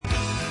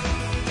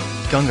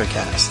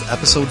GungaCast,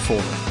 Episode 4,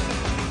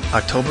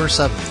 October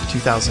 7th,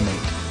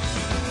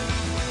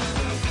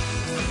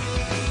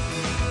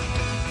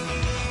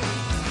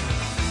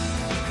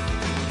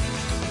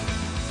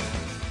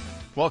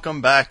 2008.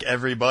 Welcome back,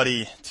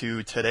 everybody,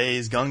 to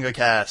today's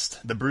GungaCast,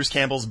 the Bruce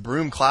Campbell's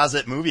Broom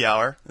Closet Movie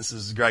Hour. This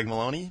is Greg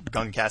Maloney,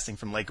 GungaCasting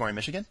from Lake Orion,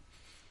 Michigan.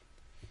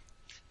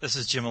 This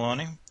is Jim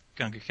Maloney,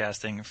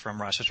 GungaCasting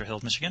from Rochester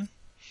Hills, Michigan.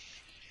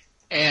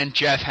 And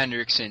Jeff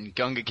Hendrickson,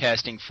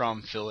 GungaCasting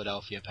from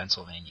Philadelphia,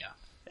 Pennsylvania.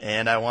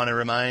 And I want to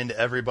remind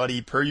everybody,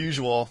 per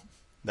usual,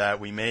 that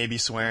we may be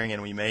swearing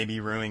and we may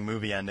be ruining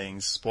movie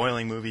endings,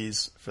 spoiling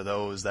movies for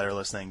those that are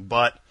listening,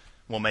 but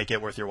we'll make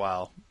it worth your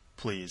while.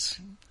 Please,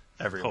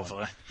 everyone.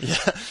 Hopefully. Yeah.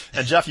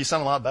 And Jeff, you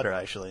sound a lot better,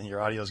 actually. Your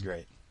audio's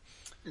great.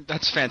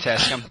 That's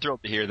fantastic. I'm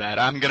thrilled to hear that.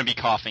 I'm going to be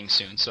coughing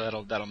soon,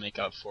 so that'll make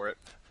up for it.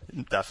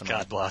 Definitely.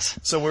 God bless.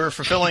 So we're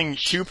fulfilling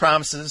two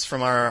promises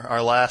from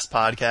our last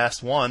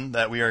podcast. One,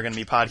 that we are going to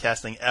be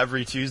podcasting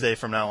every Tuesday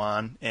from now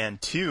on. And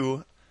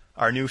two,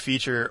 our new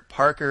feature,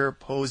 Parker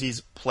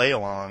Posey's Play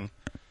Along,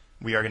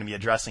 we are going to be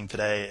addressing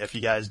today. If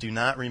you guys do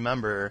not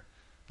remember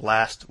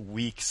last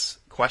week's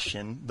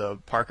question, the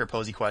Parker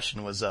Posey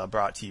question was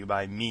brought to you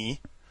by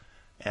me.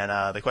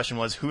 And the question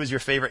was, who is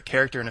your favorite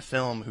character in a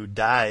film who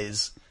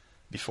dies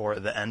before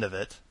the end of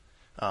it?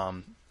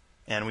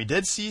 And we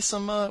did see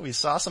we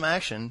saw some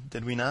action,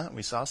 did we not?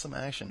 We saw some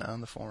action on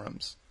the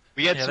forums.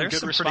 We had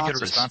some pretty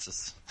good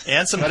responses.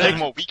 And some better than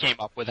what we came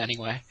up with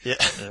anyway.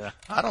 Yeah.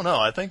 I don't know.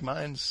 I think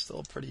mine's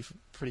still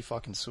pretty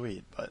fucking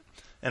sweet,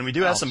 and we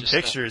do have some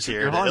pictures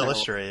here to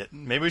illustrate it.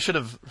 Maybe we should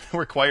have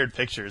required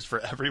pictures for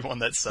everyone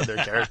that said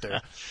their character.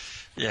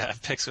 Yeah,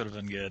 pics would have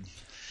been good.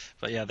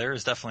 But yeah, there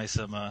is definitely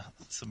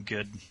some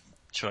good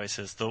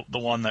choices. The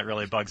one that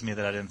really bugs me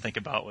that I didn't think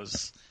about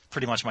was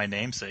pretty much my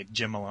namesake,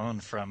 Jim Malone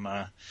from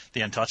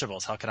The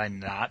Untouchables. How could I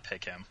not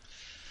pick him?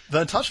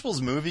 The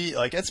Untouchables movie,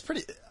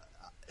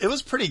 it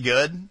was pretty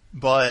good,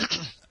 but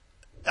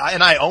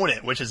I own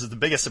it, which is the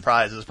biggest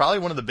surprise. It was probably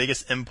one of the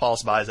biggest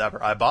impulse buys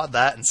ever. I bought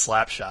that and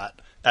Slapshot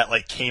at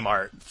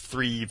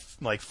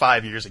Kmart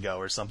 5 years ago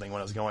or something when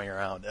I was going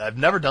around. I've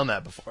never done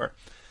that before,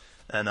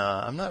 and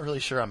I'm not really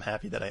sure I'm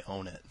happy that I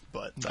own it.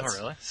 But oh,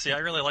 really? See, I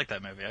really liked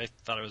that movie. I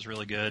thought it was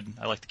really good.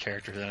 I liked the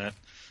characters in it,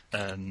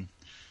 and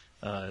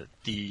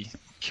the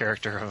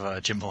character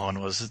of Jim Malone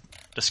was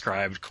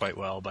described quite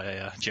well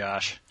by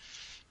Josh.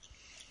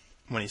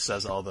 When he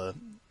says all the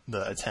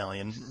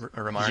Italian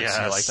remarks, yes,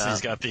 I like that.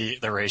 He's got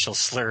the racial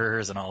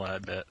slurs and all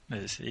that bit.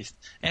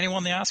 And he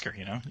won the Oscar.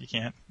 You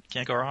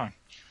can't go wrong.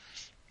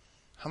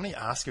 How many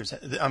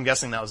Oscars? I'm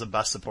guessing that was a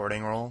Best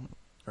Supporting Role,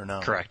 or no?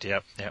 Correct.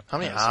 Yep. How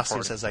many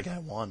Oscars has that guy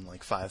won?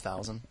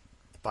 5,000,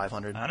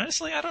 500.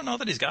 Honestly, I don't know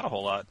that he's got a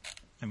whole lot.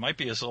 It might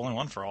be his only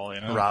one for all,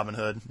 Robin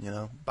Hood,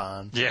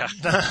 Bond. Yeah.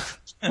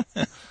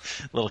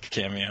 Little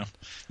cameo.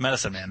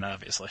 Medicine Man,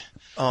 obviously.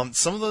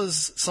 Some of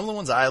the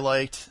ones I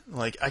liked,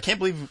 I can't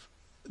believe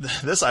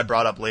this I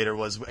brought up later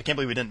I can't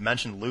believe we didn't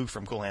mention Luke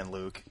from Cool Hand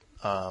Luke,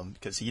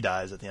 because he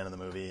dies at the end of the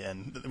movie,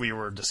 and we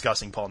were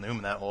discussing Paul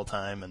Newman that whole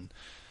time, and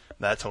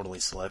that totally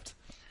slipped.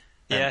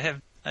 Yeah,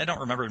 I don't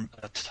remember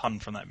a ton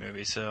from that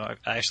movie, so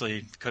I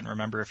actually couldn't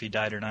remember if he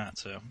died or not,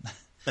 so.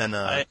 And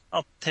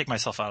I'll take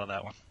myself out of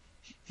that one.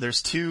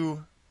 There's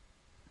two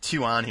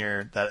on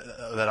here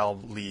that I'll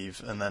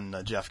leave, and then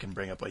Jeff can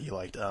bring up what you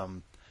liked.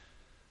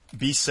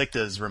 B.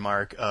 Sikta's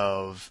remark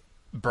of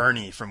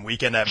Bernie from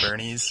Weekend at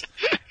Bernie's.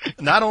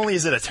 Not only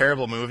is it a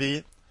terrible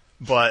movie,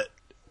 but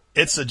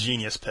it's a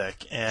genius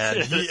pick,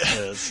 and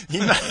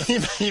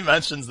he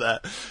mentions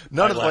that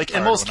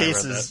in most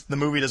cases the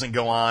movie doesn't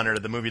go on or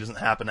the movie doesn't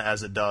happen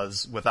as it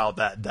does without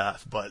that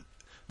death, but.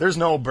 There's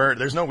no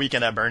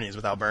Weekend at Bernie's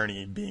without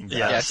Bernie being dead.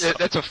 Yeah,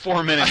 that's a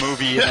 4-minute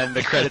movie, and then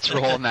the credits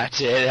roll, and that's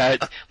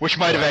it. Which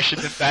might have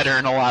actually been better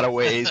in a lot of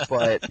ways,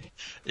 but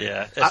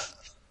yeah,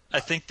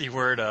 I think the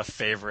word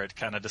favorite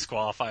kind of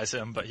disqualifies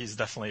him, but he's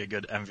definitely a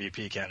good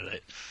MVP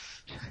candidate.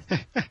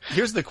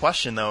 Here's the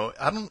question, though.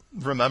 I don't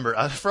remember.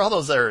 For all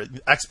those that are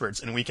experts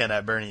in Weekend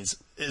at Bernie's,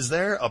 is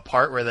there a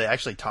part where they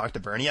actually talk to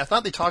Bernie? I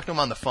thought they talked to him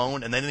on the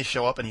phone, and then they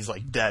show up, and he's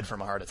dead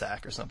from a heart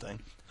attack or something.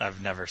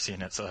 I've never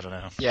seen it, so I don't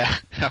know. Yeah,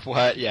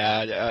 what?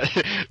 Yeah,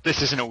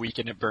 this isn't a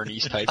Weekend at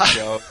Bernie's type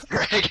show,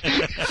 Greg.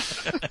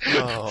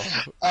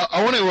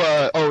 I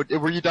want to.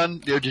 Were you done?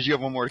 Did you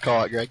have one more to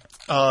call out, Greg?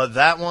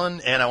 That one,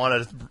 and I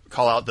wanted to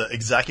call out the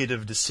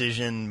executive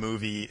decision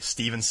movie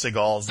Steven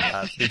Seagal's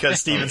death, because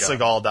Steven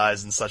Seagal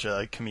dies in such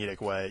a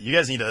comedic way. You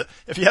guys need to,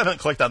 if you haven't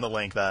clicked on the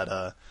link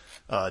that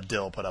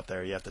Dill put up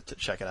there, you have to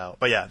check it out.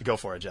 But yeah, go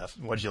for it, Jeff.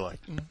 What did you like?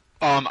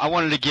 I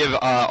wanted to give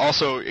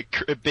also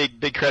a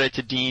big credit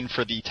to Dean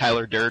for the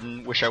Tyler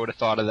Durden. Wish I would have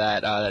thought of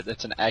that.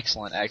 That's an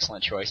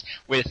excellent choice.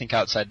 Way to think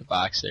outside the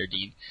box there,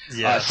 Dean.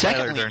 Yeah,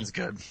 Tyler Durden's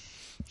good.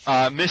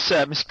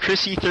 Miss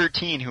Chrissy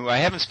 13, who I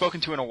haven't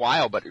spoken to in a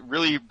while, but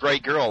really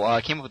bright girl,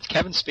 came up with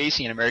Kevin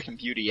Spacey in American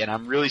Beauty, and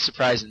I'm really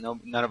surprised that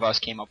none of us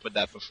came up with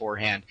that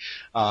beforehand.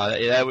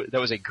 That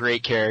was a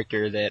great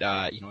character that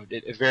at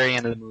the very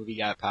end of the movie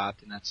got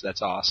popped, and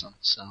that's awesome.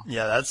 So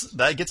yeah,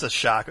 that gets a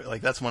shock.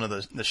 Like that's one of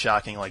the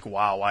shocking. Like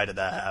wow, why did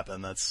that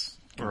happen? That's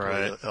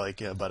Right.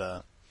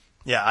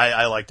 Yeah,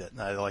 I liked it.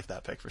 I liked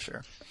that pick for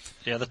sure.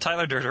 Yeah, the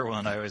Tyler Durden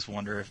one, I always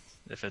wonder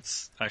if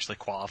it's actually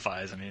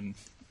qualifies. I mean,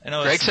 I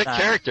know Greg's it's a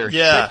character.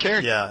 Yeah, Good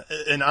character. yeah.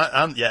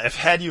 And if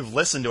had you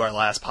listened to our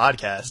last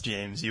podcast,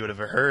 James, you would have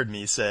heard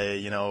me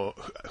say,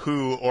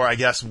 who or I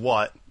guess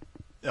what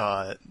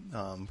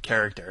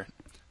character.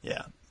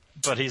 Yeah.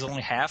 But he's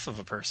only half of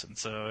a person,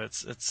 so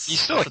it's He's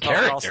still a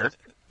character.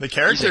 The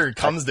character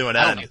comes to an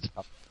end.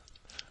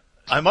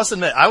 I must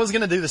admit, I was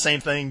going to do the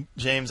same thing,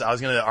 James. I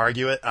was going to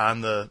argue it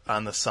on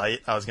the site.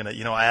 I was going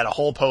to, I had a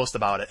whole post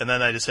about it, and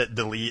then I just hit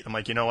delete. I'm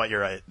like, you know what,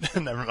 you're right.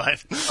 Never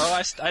mind.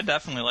 Oh, I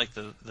definitely like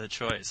the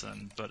choice,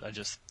 but I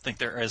just think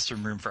there is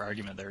some room for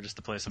argument there, just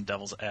to play some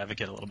devil's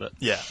advocate a little bit.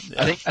 Yeah.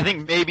 I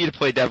think maybe to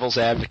play devil's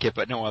advocate,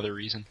 but no other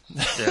reason.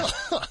 Yeah.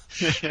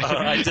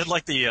 I did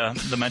like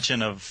the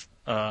mention of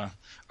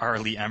R.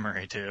 Lee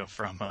Emery too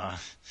from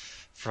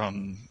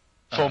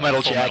Full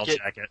Metal Jacket.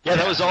 Yeah,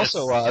 that was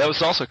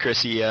also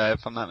Chrissy,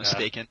 if I'm not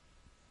mistaken.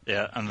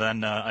 Yeah, and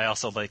then I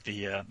also like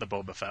the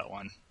Boba Fett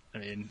one. I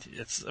mean,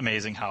 it's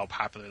amazing how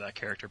popular that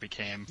character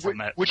became from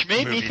that. Which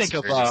made me think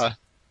series. of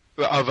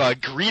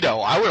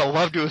Greedo. I would have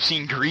loved to have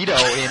seen Greedo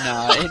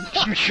in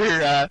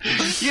future.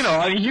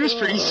 He was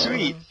pretty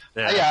sweet.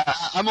 Yeah.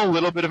 I'm a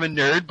little bit of a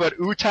nerd, but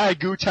Utai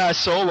Gutai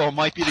Solo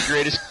might be the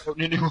greatest quote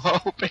in A New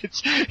Hope.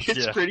 It's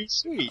pretty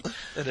sweet.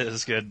 It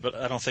is good, but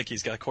I don't think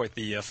he's got quite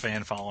the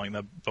fan following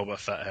that Boba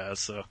Fett has.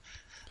 So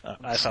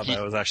I thought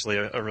that was actually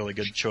a really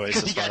good choice.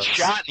 Because he got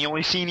shot in the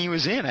only scene he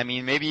was in. I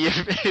mean, maybe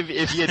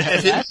if he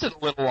had lasted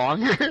a little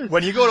longer.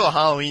 When you go to a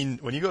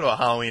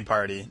Halloween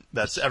party,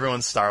 that's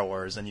everyone's Star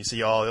Wars, and you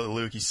see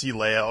Luke, you see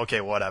Leia,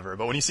 okay, whatever.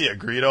 But when you see a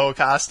Greedo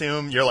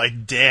costume, you're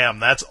like, damn,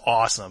 that's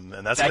awesome,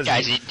 and that's that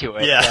guy's into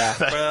it. Yeah.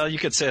 Well, you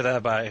could say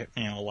that by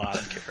a lot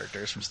of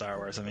characters from Star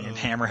Wars. I mean,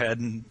 Hammerhead,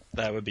 and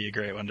that would be a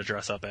great one to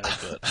dress up as,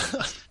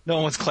 but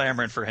no one's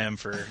clamoring for him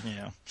for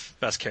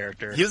best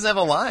character. He doesn't have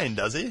a line,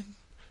 does he?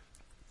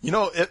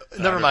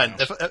 Never mind.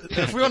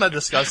 If we want to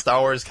discuss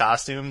Star Wars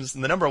costumes,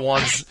 the number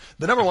one's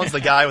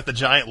the guy with the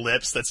giant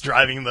lips that's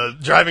driving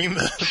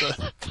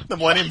the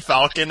Millennium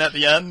Falcon at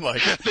the end,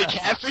 like the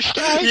catfish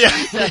guy.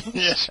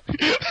 Yeah.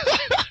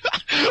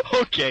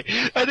 Okay,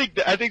 I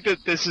think that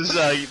this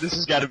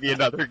has got to be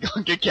another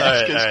Gunga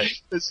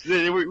cast because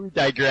we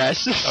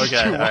digress.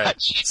 Okay, all right.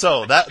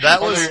 So that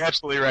was. You're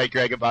absolutely right,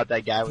 Greg, about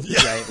that guy with the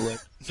giant lip.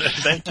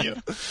 Thank you.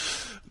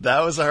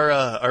 That was our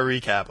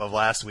recap of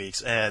last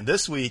week's, and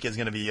this week is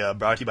going to be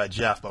brought to you by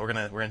Jeff. But we're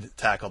gonna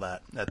tackle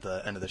that at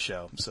the end of the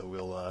show, so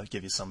we'll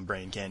give you some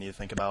brain candy to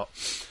think about.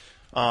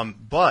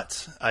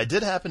 But I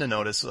did happen to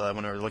notice when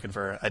we were looking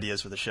for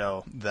ideas for the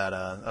show that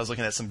I was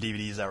looking at some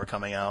DVDs that were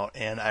coming out,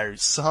 and I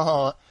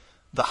saw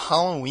the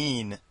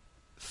Halloween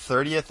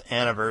 30th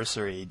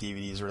anniversary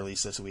DVDs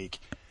released this week,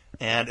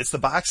 and it's the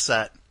box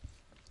set.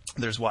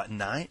 There's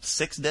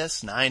 6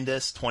 discs, 9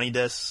 discs, 20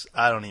 discs.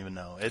 I don't even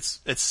know. It's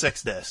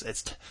 6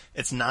 discs.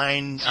 It's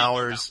 9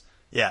 hours.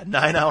 Yeah,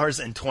 9 hours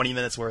and 20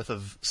 minutes worth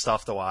of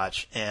stuff to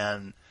watch.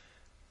 And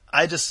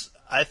I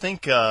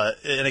think, and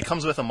it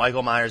comes with a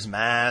Michael Myers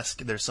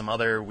mask. There's some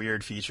other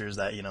weird features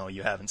that,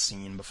 you haven't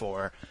seen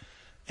before.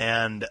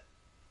 And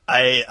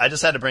I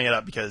just had to bring it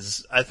up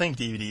because I think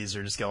DVDs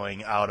are just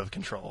going out of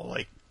control.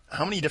 Like,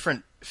 how many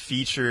different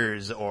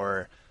features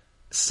or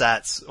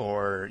sets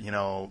or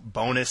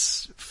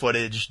bonus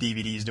footage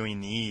DVDs do we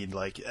need?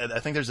 Like, I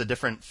think there's a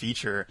different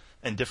feature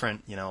and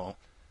different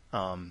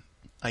different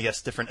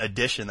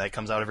edition that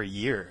comes out every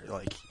year.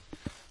 Like,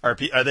 are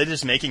they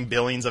just making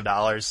billions of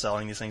dollars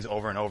selling these things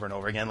over and over and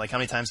over again? Like, how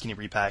many times can you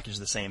repackage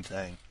the same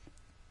thing?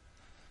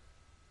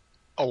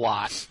 A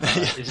lot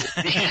is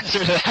the answer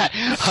to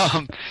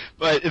that.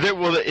 But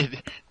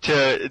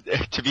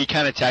to be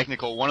kind of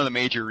technical, one of the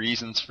major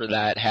reasons for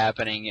that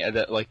happening,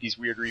 like these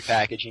weird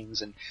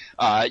repackagings and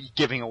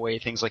giving away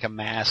things like a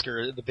mask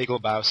or the Big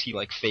Lebowski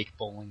like fake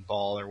bowling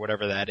ball or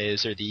whatever that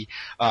is, or the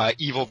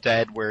Evil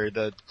Dead where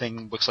the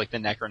thing looks like the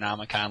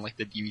Necronomicon, like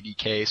the DVD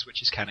case,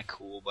 which is kind of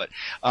cool. But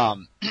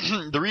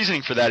the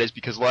reasoning for that is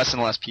because less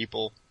and less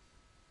people,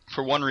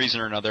 for one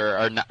reason or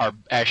another, are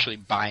actually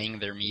buying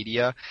their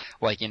media,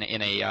 like in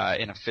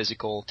a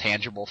physical,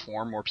 tangible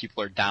form. More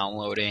people are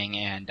downloading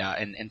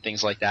and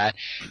things like that,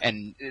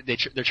 and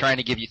they're trying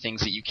to give you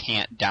things that you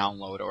can't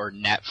download or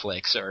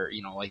Netflix or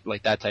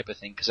like that type of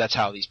thing, because that's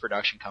how these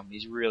production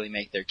companies really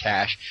make their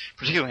cash,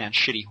 particularly on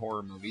shitty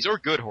horror movies or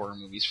good horror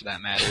movies for that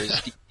matter, is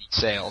DVD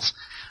sales.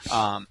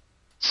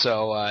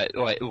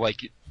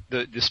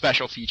 The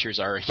special features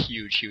are a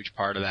huge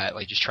part of that,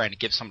 like just trying to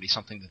give somebody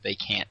something that they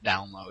can't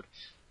download.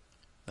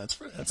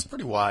 That's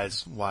pretty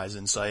wise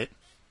insight.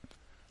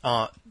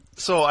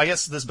 So I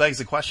guess this begs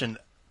the question,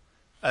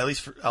 at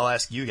least I'll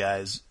ask you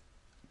guys,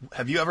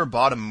 have you ever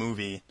bought a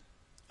movie,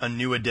 a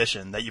new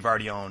edition that you've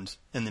already owned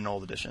in an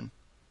old edition?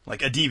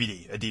 Like a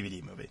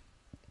DVD movie?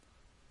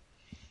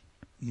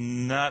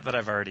 Not that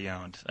I've already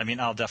owned. I mean,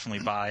 I'll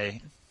definitely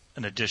buy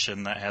an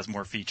edition that has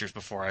more features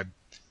before I,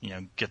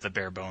 get the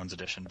bare bones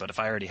edition. But if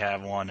I already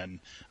have one and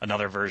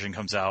another version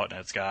comes out and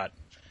it's got,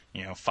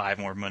 5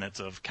 more minutes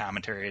of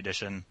commentary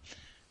edition,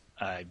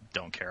 I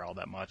don't care all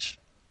that much.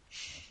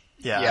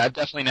 Yeah, I've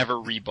definitely never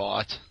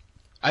rebought.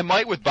 I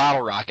might with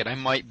Bottle Rocket. I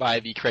might buy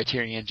the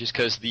Criterion just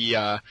because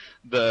the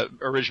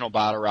original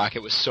Bottle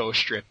Rocket was so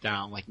stripped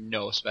down, like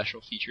no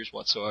special features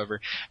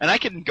whatsoever. And I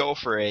can go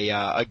for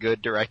a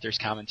good director's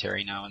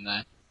commentary now and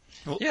then.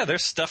 Well, yeah,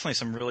 there's definitely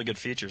some really good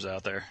features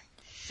out there.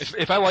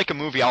 If I like a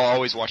movie, I'll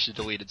always watch the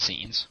deleted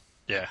scenes.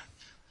 Yeah.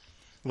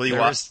 Will you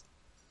watch?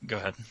 Go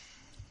ahead.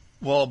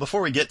 Well,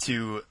 before we get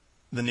to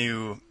the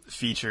new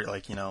feature,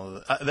 like, you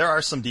know, there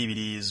are some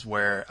DVDs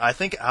where I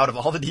think out of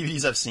all the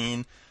DVDs I've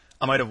seen,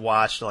 I might have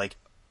watched like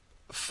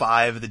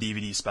 5 of the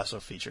DVD special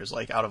features,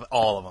 like out of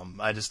all of them.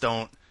 I just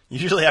don't.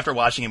 Usually after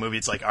watching a movie,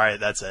 it's like, all right,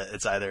 that's it.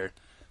 It's either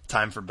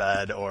time for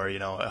bed or, you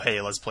know,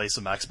 hey, let's play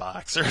some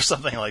Xbox or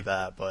something like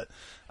that. But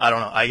I don't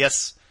know. I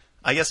guess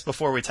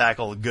before we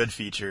tackle good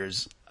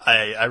features,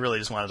 I really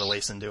just wanted to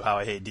lace into how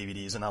I hate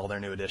DVDs and all their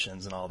new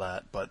editions and all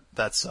that. But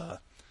that's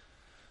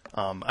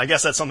I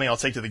guess that's something I'll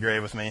take to the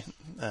grave with me.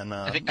 And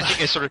I think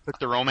I sort of took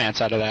the romance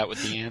out of that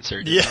with the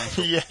answer. Yeah.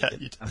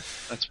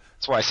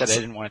 That's why I said I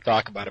didn't want to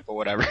talk about it, but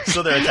whatever.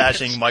 So they're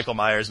attaching Michael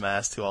Myers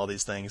mask to all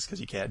these things because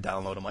you can't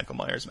download a Michael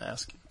Myers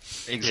mask.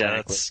 Exactly. Yeah,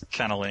 that's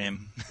kind of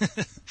lame.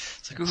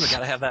 It's like, ooh, I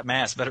gotta have that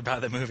mask. Better buy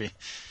the movie.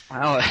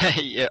 Well,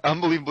 yeah,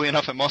 unbelievably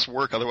enough, it must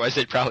work. Otherwise,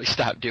 they'd probably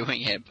stop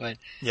doing it. But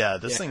yeah,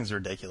 this thing's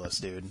ridiculous,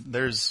 dude.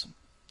 There's,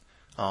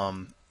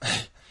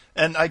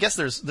 and I guess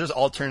there's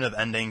alternative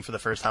ending for the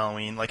first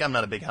Halloween. Like, I'm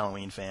not a big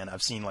Halloween fan.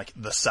 I've seen like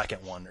the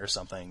second one or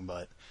something,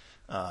 but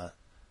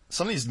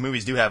some of these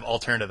movies do have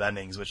alternative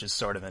endings, which is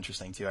sort of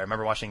interesting too.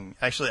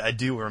 I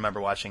do remember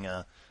watching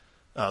the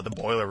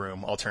Boiler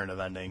Room alternative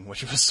ending,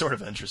 which was sort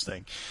of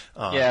interesting.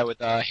 Yeah, with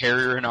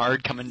Harry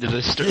Renard coming to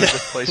this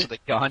place with a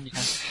gun.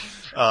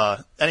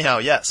 Anyhow,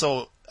 yeah.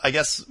 So I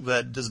guess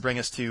that does bring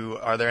us to: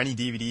 are there any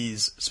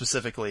DVDs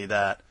specifically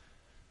that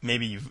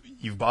maybe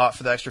you've bought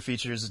for the extra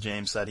features?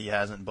 James said he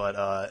hasn't, but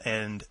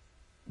and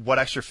what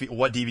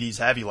DVDs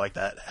have you like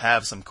that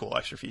have some cool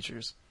extra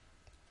features?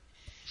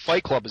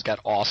 Fight Club has got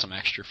awesome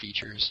extra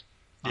features.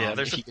 Yeah,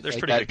 there's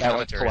pretty good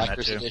commentary in that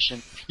too.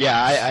 Edition.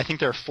 Yeah, I think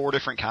there are 4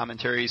 different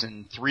commentaries,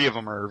 and 3 of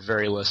them are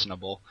very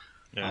listenable.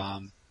 Yeah.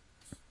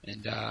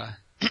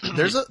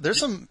 There's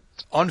some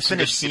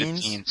unfinished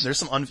scenes. There's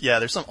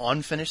some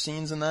unfinished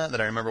scenes in that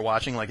I remember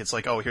watching. Like, it's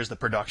like, oh, here's the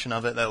production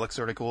of it that looks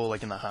sort of cool,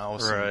 like in the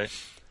house. Right.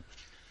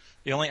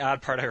 The only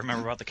odd part I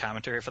remember about the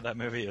commentary for that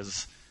movie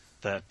is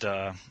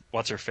that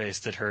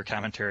What's-Her-Face did her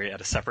commentary at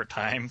a separate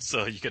time,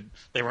 so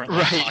they weren't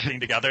talking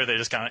together. They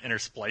just kind of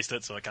interspliced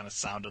it, so it kind of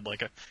sounded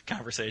like a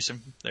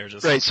conversation. They were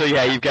just right. So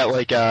yeah, you've got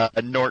like a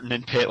Norton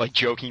and Pitt like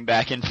joking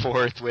back and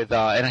forth with,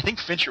 and I think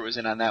Fincher was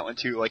in on that one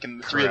too. Like, and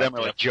the 3 of them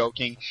are like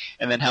joking,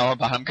 and then Helen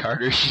Bonham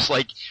Carter's just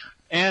like,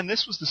 and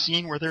this was the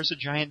scene where there's a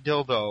giant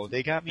dildo.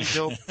 They got me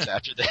dildos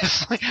after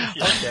this. Like,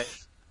 okay.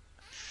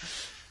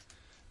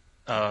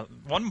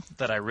 One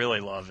that I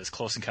really love is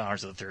Close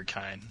Encounters of the Third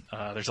Kind.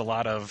 There's a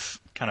lot of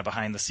kind of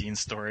behind-the-scenes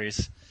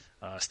stories.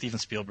 Steven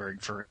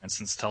Spielberg, for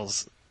instance,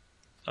 tells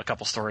a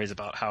couple stories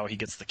about how he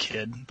gets the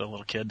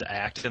little kid, to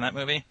act in that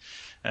movie.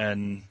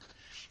 And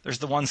there's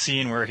the one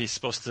scene where he's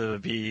supposed to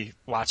be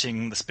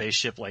watching the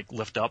spaceship like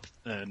lift up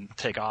and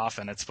take off,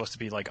 and it's supposed to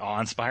be like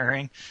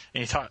awe-inspiring.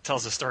 And he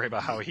tells a story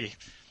about how he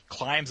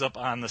climbs up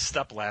on the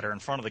step ladder in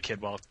front of the kid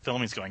while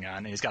filming's going on,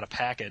 and he's got a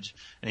package,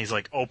 and he's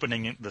like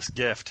opening this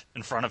gift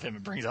in front of him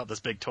and brings out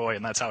this big toy,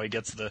 and that's how he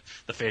gets the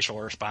facial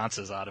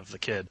responses out of the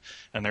kid.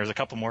 And there's a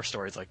couple more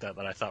stories like that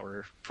I thought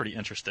were pretty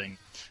interesting,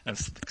 and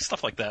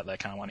stuff like that I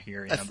kind of want to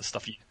hear, the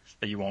stuff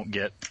that you won't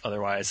get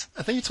otherwise.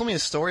 I think you told me a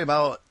story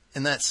about,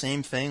 in that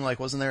same thing, like,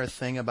 wasn't there a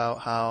thing about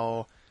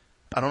how,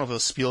 I don't know if it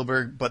was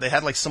Spielberg, but they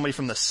had like somebody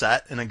from the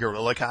set in a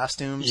gorilla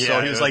costume. Yeah,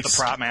 so he was like the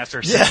prop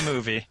master. Same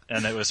movie,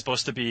 and it was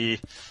supposed to be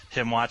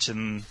him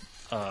watching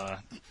an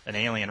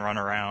alien run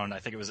around. I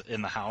think it was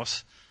in the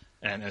house,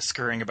 and is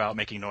scurrying about,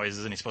 making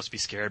noises, and he's supposed to be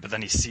scared. But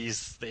then he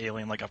sees the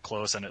alien like up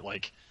close, and it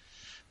like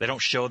they don't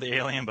show the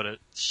alien, but it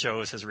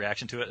shows his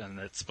reaction to it, and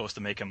it's supposed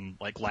to make him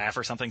like laugh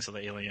or something. So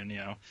the alien,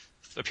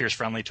 appears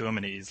friendly to him,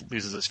 and he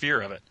loses his fear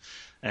of it.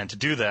 And to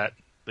do that,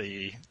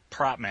 the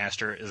prop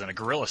master is in a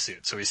gorilla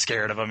suit, so he's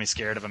scared of him,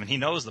 and he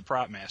knows the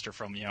prop master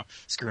from,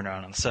 screwing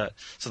around on the set.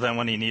 So then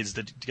when he needs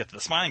to get to the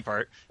smiling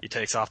part, he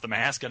takes off the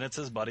mask, and it's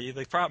his buddy,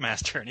 the prop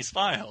master, and he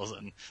smiles,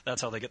 and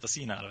that's how they get the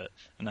scene out of it.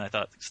 And I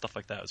thought stuff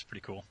like that was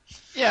pretty cool.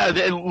 Yeah,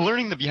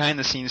 learning the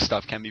behind-the-scenes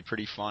stuff can be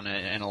pretty fun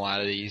in a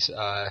lot of these.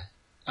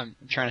 I'm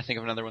trying to think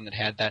of another one that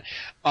had that.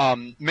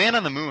 Man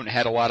on the Moon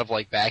had a lot of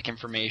like back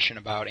information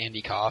about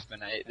Andy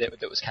Kaufman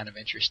that was kind of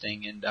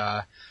interesting,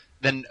 and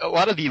then a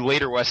lot of the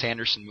later Wes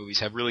Anderson movies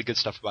have really good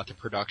stuff about the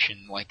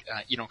production, like,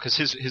 because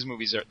his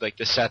movies are, like,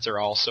 the sets are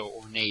all so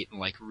ornate and,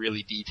 like,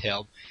 really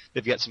detailed.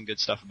 They've got some good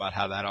stuff about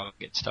how that all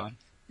gets done.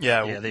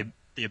 Yeah,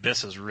 the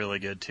Abyss is really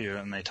good, too,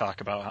 and they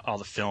talk about all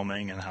the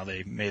filming and how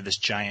they made this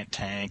giant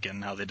tank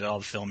and how they did all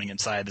the filming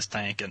inside this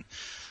tank and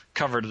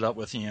covered it up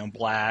with,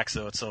 black,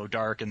 so it's so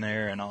dark in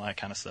there and all that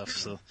kind of stuff.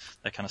 So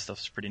that kind of stuff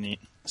is pretty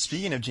neat.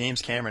 Speaking of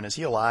James Cameron, is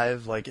he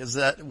alive? Like,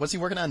 was he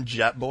working on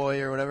Jet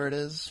Boy or whatever it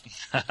is?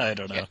 I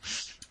don't know.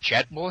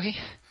 Jet Boy?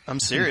 I'm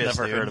serious,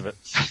 Never dude. heard of it.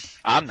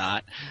 I'm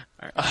not.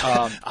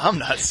 I'm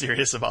not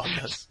serious about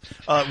this.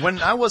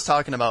 When I was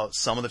talking about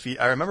some of the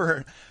I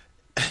remember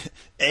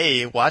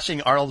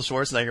watching Arnold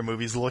Schwarzenegger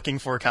movies, looking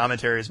for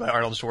commentaries by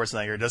Arnold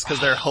Schwarzenegger just because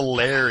they're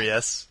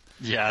hilarious.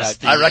 Yes,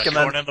 I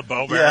recommend Conan the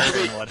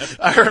Yeah.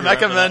 I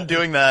recommend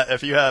doing that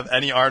if you have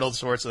any Arnold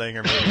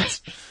Schwarzenegger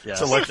movies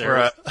to look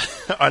for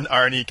an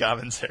Arnie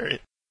commentary.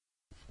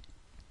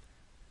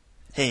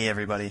 Hey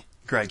everybody,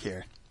 Greg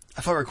here.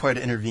 I felt required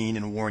to intervene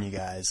and warn you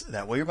guys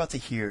that what you're about to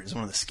hear is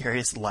one of the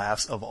scariest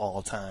laughs of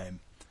all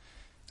time.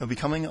 It'll be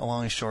coming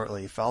along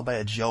shortly, followed by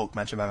a joke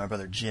mentioned by my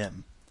brother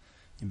Jim.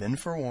 You've been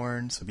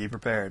forewarned, so be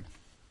prepared.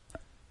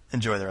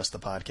 Enjoy the rest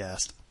of the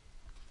podcast.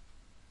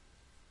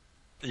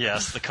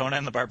 Yes, the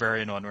Conan the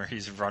Barbarian one where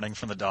he's running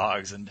from the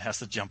dogs and has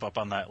to jump up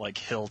on that like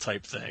hill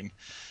type thing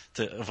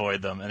to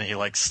avoid them, and he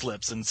like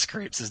slips and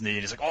scrapes his knee,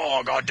 and he's like,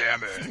 "Oh, god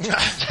damn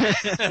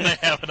it!" And they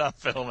have it on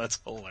film. It's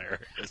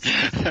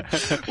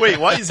hilarious. Wait,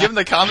 what? He's giving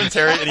the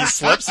commentary and he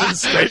slips and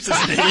scrapes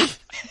his knee?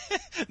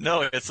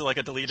 No, it's like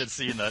a deleted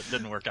scene that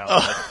didn't work out.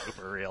 Like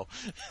super real.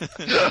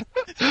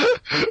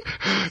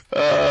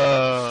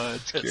 Oh,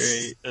 that's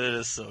great. It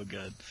is so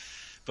good.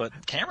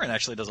 But Cameron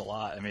actually does a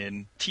lot. I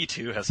mean,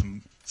 T2 has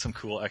some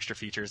cool extra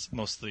features,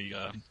 mostly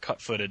cut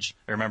footage.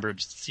 I remember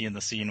just seeing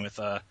the scene with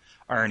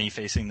Arnie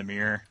facing the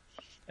mirror,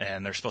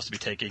 and they're supposed to be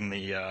taking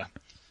the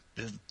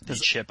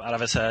chip out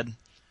of his head,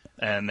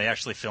 and they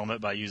actually film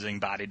it by using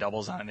body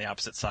doubles on the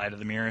opposite side of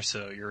the mirror,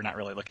 so you're not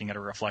really looking at a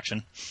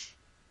reflection.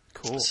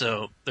 Cool.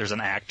 So there's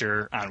an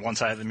actor on one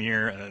side of the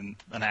mirror and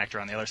an actor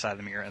on the other side of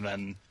the mirror, and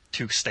then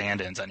two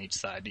stand-ins on each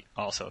side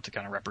also to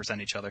kind of represent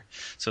each other.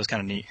 So it's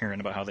kind of neat hearing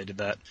about how they did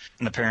that.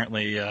 And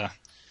apparently,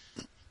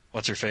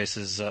 what's-her-face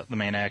is the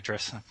main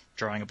actress. I'm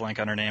drawing a blank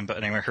on her name, but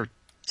anyway, her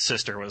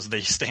sister was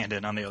the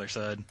stand-in on the other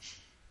side.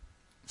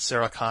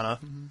 Sarah Connor.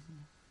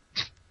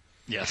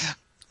 Yes.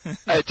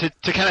 To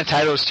kind of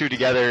tie those two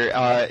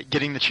together,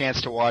 getting the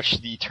chance to watch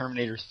the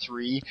Terminator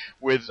 3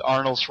 with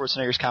Arnold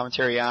Schwarzenegger's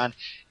commentary on,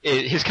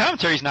 his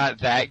commentary's not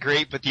that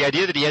great, but the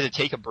idea that he had to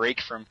take a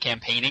break from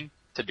campaigning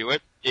to do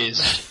it is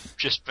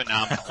just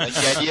phenomenal. Like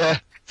the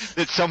idea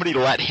that somebody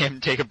let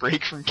him take a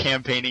break from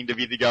campaigning to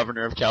be the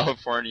governor of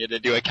California to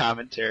do a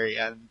commentary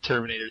on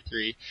Terminator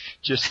 3,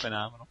 just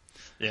phenomenal.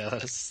 Yeah,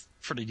 that's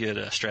pretty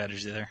good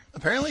strategy there.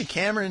 Apparently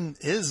Cameron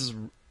is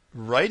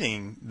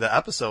writing the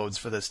episodes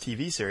for this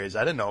TV series.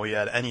 I didn't know he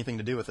had anything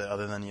to do with it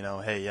other than, go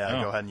ahead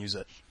and use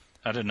it.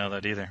 I didn't know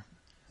that either.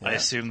 Yeah. I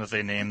assumed that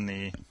they named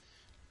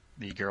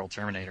the girl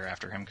Terminator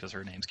after him because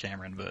her name's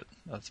Cameron, but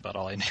that's about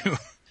all I knew.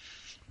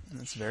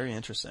 That's very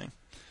interesting.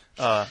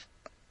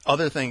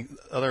 Other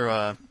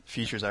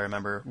features I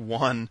remember.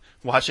 One,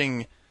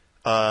 watching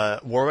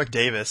Warwick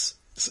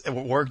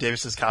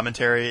Davis's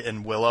commentary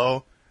in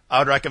Willow. I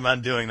would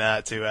recommend doing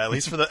that too, at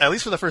least for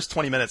the first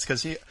 20 minutes,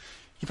 because he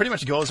pretty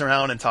much goes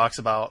around and talks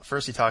about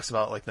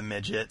like the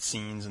midget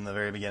scenes in the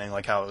very beginning,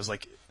 like how it was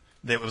like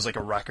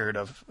a record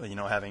of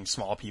having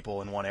small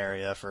people in one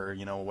area for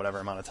whatever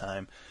amount of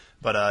time.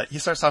 But he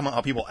starts talking about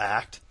how people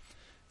act.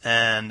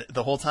 And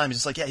the whole time he's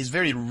just like, yeah, he's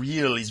very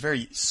real. He's very,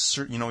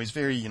 he's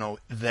very,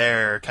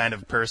 there kind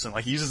of person.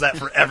 Like he uses that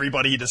for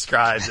everybody he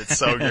describes. It's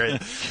so great.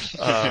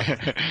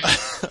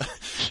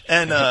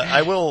 And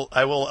I will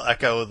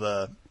echo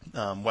the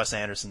Wes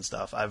Anderson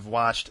stuff. I've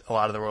watched a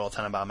lot of the Royal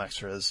Tenenbaum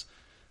extras.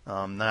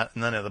 Not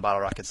none of the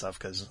Bottle Rocket stuff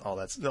because all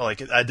that's like.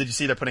 Did you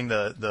see they're putting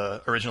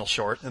the original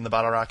short in the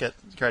Bottle Rocket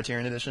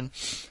Criterion edition?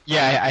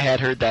 Yeah, I had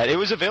heard that. It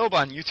was available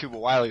on YouTube a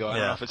while ago. I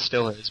don't Yeah. know if it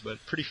still is, but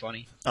pretty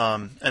funny.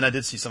 And I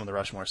did see some of the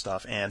Rushmore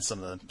stuff and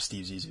some of the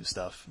Steve Zissou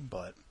stuff.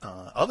 But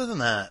other than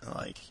that,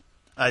 like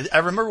I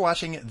remember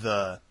watching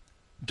the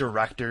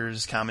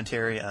director's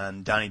commentary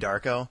on Donnie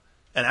Darko.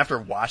 And after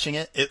watching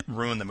it, it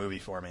ruined the movie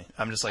for me.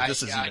 I'm just like,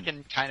 I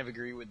can kind of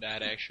agree with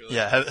that, actually.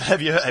 Yeah,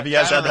 have you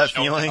guys had that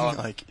feeling?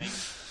 Like,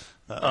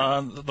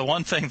 the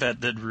one thing that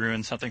did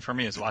ruin something for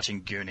me is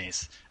watching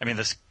Goonies. I mean,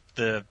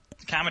 the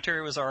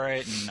commentary was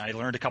alright, and I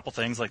learned a couple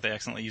things, like they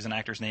accidentally use an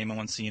actor's name in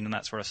one scene and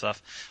that sort of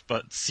stuff.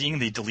 But seeing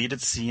the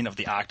deleted scene of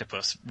the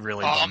octopus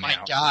really bummed me out.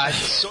 Oh my god,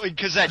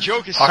 because that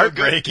joke is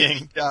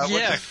heartbreaking. So good.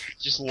 Yeah.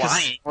 Just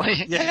lying.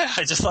 Yeah,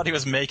 I just thought he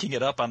was making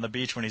it up on the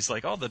beach when he's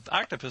like, oh, the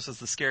octopus is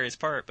the scariest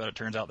part, but it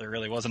turns out there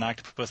really was an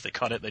octopus. They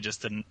cut it, they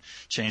just didn't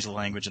change the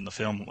language in the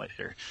film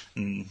later.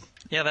 And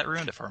yeah, that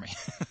ruined it for me.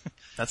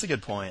 That's a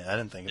good point. I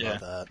didn't think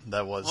about that.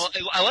 That was... Well,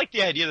 I like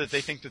the idea that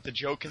they think that the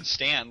joke can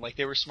stand. Like,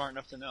 they were smart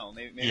enough to know.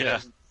 Maybe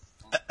Yeah.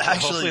 Actually,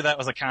 hopefully that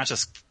was a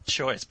conscious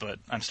choice, but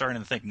I'm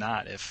starting to think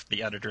not if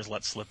the editors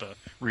let slip a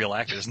real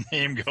actor's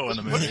name go in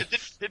the movie.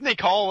 Didn't they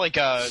call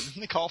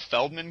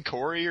Feldman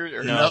Corey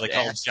or No, they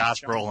called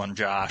Josh Brolin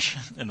Josh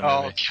in the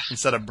movie.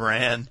 instead of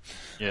Bran.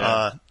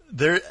 Yeah.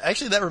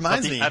 That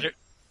reminds me.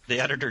 The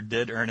editor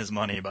did earn his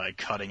money by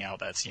cutting out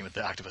that scene with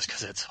the octopus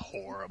because it's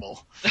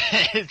horrible.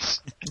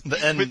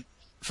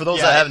 for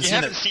those that haven't you seen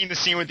haven't it, seen the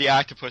scene with the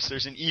octopus.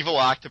 There's an evil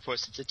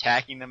octopus that's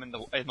attacking them in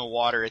the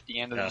water at the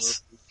end of the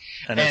movie.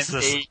 And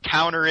they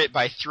counter it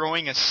by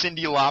throwing a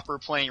Cyndi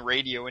Lauper playing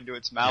radio into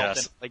its mouth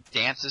and like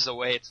dances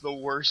away. It's the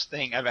worst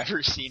thing I've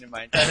ever seen in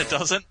my entire life. And it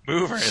doesn't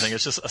move or anything.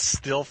 It's just a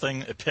still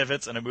thing. It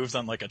pivots and it moves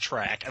on like a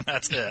track, and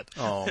that's it.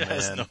 Oh, it man.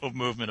 has no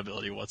movement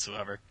ability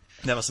whatsoever.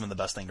 That must have been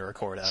the best thing to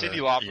record ever. Cyndi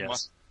Lauper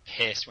must have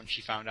been pissed when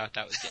she found out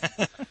that was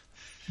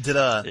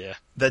it.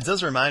 That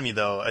does remind me,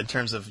 though, in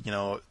terms of,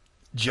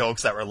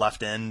 jokes that were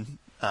left in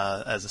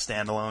as a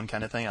standalone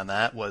kind of thing on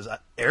that, was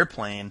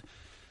Airplane.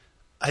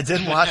 I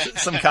did watch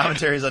some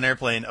commentaries on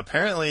Airplane.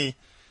 Apparently,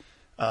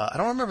 I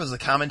don't remember if it was a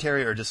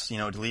commentary or just,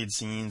 deleted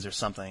scenes or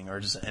something, or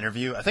just an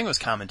interview. I think it was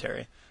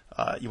commentary.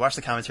 You watch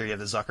the commentary, you have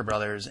the Zucker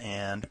brothers,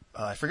 and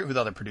I forget who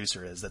the other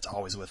producer is that's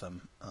always with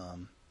them.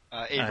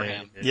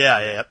 Abraham.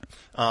 Yeah.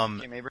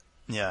 Abraham.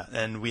 Yeah,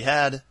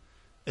 and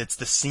it's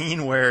the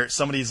scene where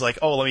somebody's like,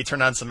 "Oh, let me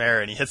turn on some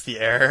air," and he hits the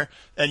air,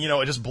 and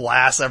it just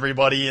blasts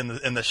everybody in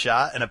the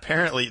shot. And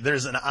apparently,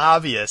 there's an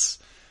obvious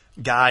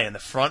guy in the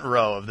front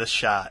row of this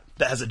shot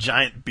that has a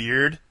giant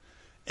beard,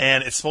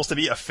 and it's supposed to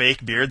be a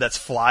fake beard that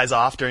flies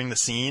off during the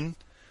scene.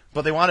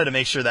 But they wanted to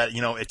make sure that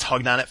it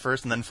tugged on it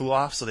first and then flew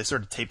off, so they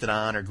sort of taped it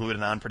on or glued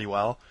it on pretty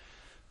well.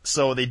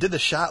 So they did the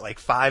shot like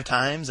 5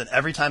 times, and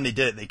every time they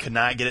did it, they could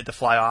not get it to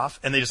fly off,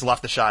 and they just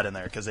left the shot in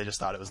there because they just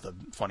thought it was the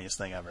funniest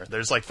thing ever. They're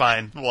just like,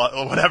 fine,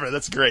 whatever,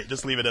 that's great,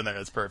 just leave it in there,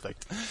 that's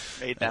perfect.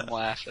 Made them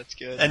laugh, that's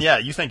good. And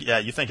you think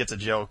it's a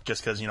joke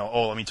just because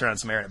let me turn on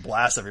some air and it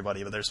blasts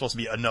everybody, but there's supposed to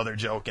be another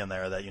joke in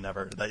there that you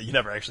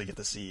never actually get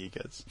to see.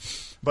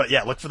 But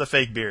look for the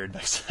fake beard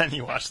next time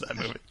you watch that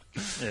movie.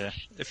 Yeah,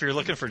 if you're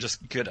looking for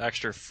just good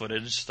extra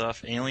footage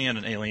stuff, Alien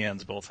and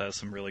Aliens both have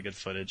some really good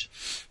footage.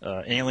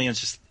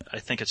 Aliens I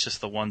think it's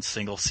just the one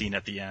single scene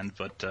at the end,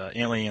 but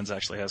Aliens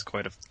actually has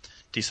quite a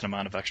decent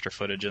amount of extra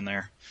footage in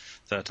there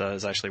that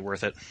is actually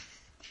worth it.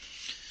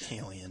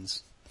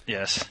 Aliens.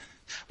 Yes.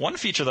 One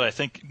feature that I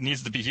think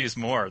needs to be used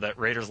more that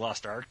Raiders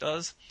Lost Ark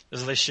does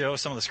is they show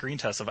some of the screen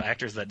tests of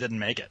actors that didn't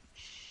make it.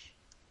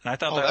 And I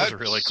thought that was a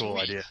really cool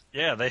idea.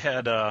 Yeah, they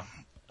had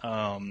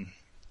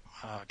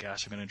oh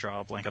gosh, I'm going to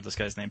draw a blank of this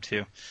guy's name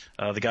too.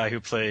 The guy who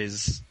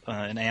plays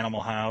in Animal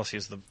House,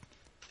 he's the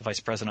vice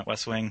president at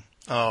West Wing.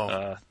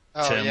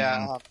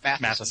 Tim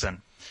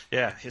Matheson.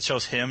 Yeah, it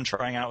shows him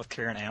trying out with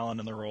Karen Allen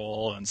in the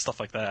role and stuff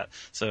like that.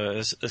 So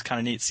it's kind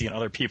of neat seeing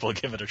other people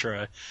give it a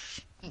try.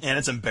 And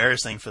it's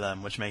embarrassing for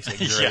them, which makes it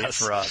great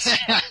for us.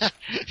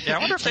 Yeah, I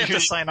wonder if they have to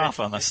sign off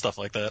on this stuff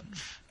like that.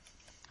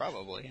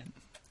 Probably.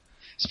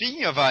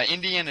 Speaking of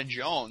Indiana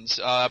Jones,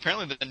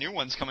 apparently the new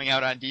one's coming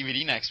out on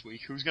DVD next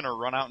week. Who's going to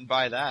run out and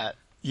buy that?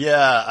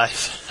 Yeah, I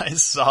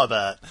saw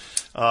that.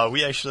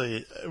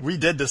 We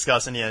did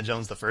discuss Indiana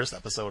Jones the first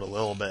episode a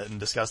little bit and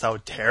discussed how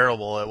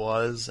terrible it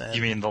was. And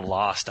you mean the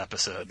Lost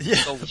episode? Yeah,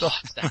 the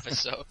Lost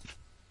episode.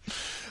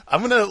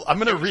 I'm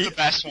gonna read the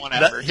best one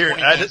ever.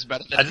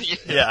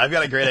 I've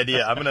got a great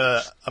idea. I'm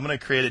gonna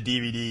create a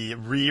DVD,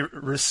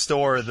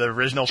 restore the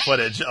original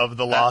footage of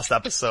the Lost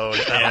episode,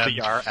 and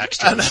be our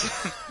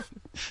extras.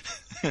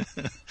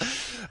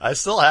 I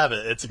still have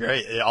it. It's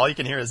great. All you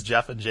can hear is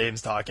Jeff and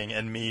James talking,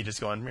 and me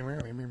just going.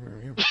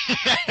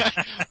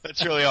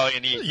 That's really all you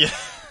need. Yeah.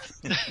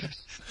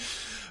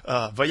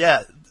 But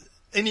yeah,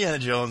 Indiana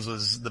Jones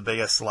was the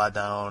biggest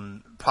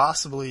letdown.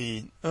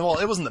 Possibly. Well,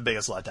 it wasn't the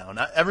biggest letdown.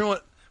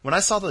 When I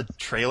saw the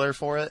trailer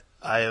for it,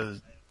 I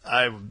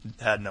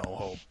had no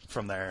hope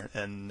from there,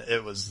 and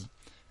it was.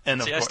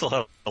 And I still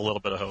have a little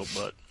bit of hope,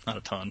 but not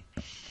a ton.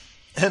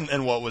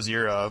 And what was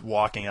your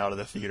walking out of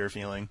the theater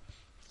feeling?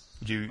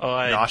 Did you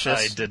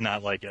nauseous? I did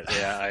not like it.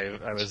 Yeah,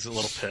 I was a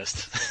little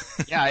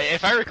pissed. Yeah,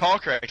 if I recall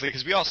correctly,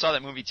 because we all saw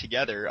that movie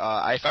together,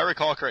 if I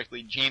recall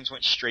correctly, James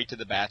went straight to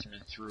the bathroom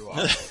and threw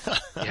up.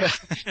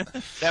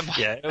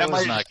 That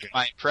might not be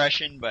my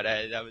impression, but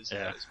that was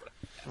what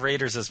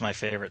Raiders is my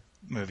favorite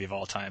movie of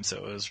all time, so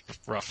it was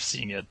rough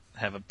seeing it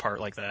have a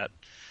part like that.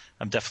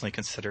 I'm definitely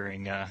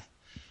considering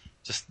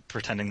just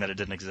pretending that it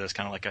didn't exist,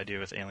 kind of like I do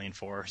with Alien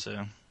 4,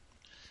 so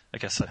I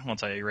guess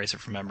once I erase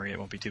it from memory, it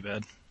won't be too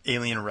bad.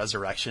 Alien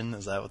Resurrection,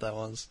 is that what that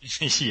was?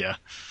 Yeah.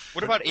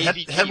 What about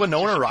AVP? Had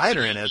Winona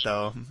Ryder in it,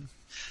 though.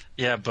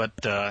 Yeah, but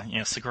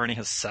Sigourney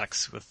has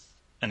sex with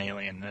an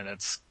alien, and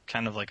it's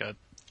kind of like a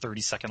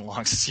 30-second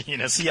long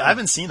scene. See, I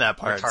haven't seen that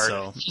part,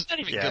 so... She's not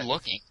even good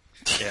looking.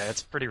 Yeah,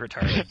 it's pretty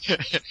retarded.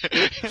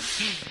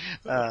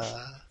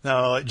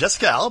 No,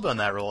 Jessica Alba in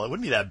that role, it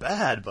wouldn't be that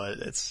bad, but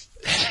it's...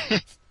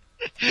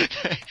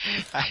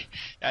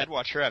 I'd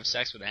watch her have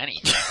sex with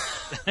any.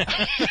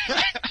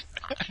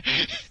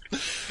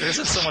 There's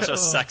just so much a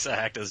sex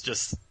act as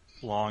just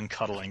long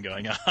cuddling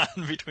going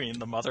on between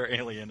the mother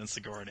alien and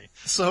Sigourney.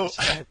 So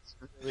it's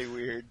really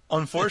weird.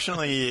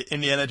 Unfortunately,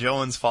 Indiana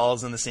Jones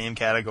falls in the same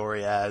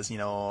category as,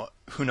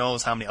 who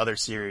knows how many other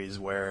series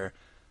where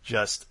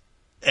just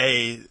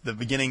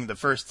the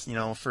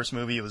first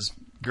movie was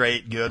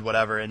great, good,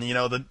 whatever, and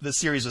the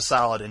series was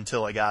solid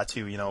until it got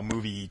to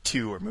movie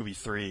 2 or movie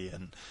 3,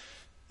 and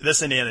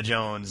this Indiana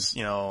Jones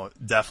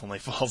definitely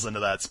falls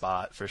into that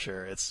spot for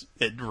sure.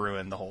 It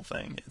ruined the whole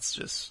thing. It's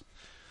just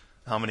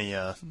how many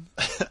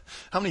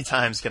how many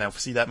times can I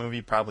see that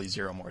movie? Probably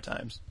 0 more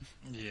times.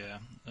 Yeah,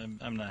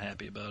 I'm not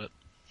happy about it.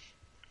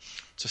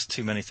 Just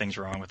too many things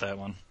wrong with that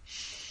one.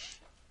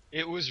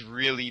 It was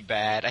really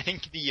bad. I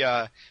think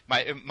the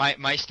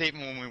my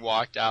statement when we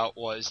walked out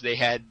was they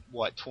had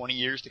 20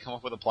 years to come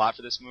up with a plot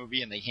for this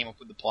movie, and they came up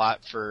with the plot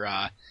for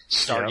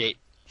Stargate,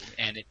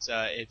 and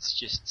it's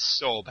just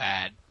so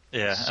bad.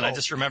 Yeah, and I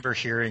just remember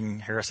hearing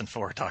Harrison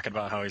Ford talking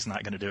about how he's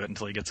not going to do it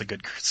until he gets a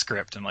good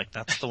script, and like,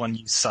 that's the one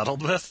you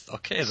settled with?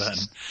 Okay, then.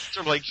 Sort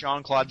of like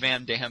Jean-Claude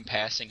Van Damme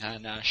passing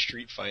on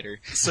Street Fighter.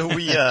 So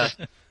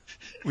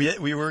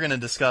we were going to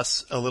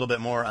discuss a little bit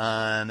more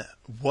on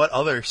what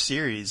other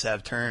series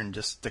have turned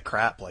just to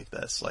crap like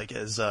this. Like,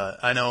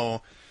 I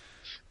know,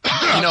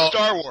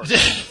 Star Wars.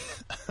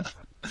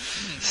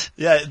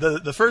 Yeah,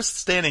 the first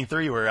standing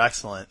 3 were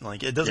excellent.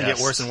 Like, it doesn't get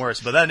worse and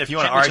worse. But then if you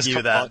want to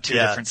argue that, two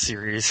different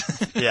series.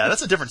 Yeah,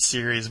 that's a different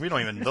series.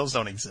 Those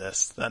don't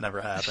exist. That never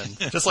happened.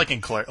 Just like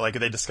in like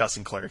they discuss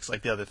in Clerks,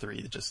 like the other 3,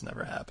 it just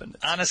never happened.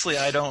 Honestly,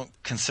 I don't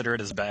consider it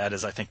as bad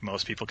as I think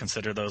most people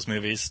consider those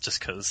movies, just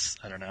because,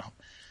 I don't know.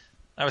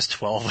 I was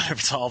 12 when I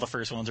saw the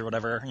first ones or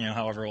whatever,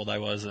 however old I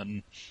was,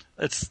 and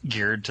it's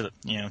geared to,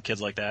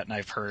 kids like that, and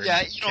I've heard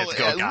kids go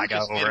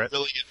gaga over it.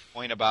 Really good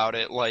point about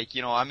it. Like,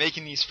 I'm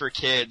making these for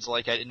kids,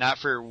 like, not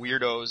for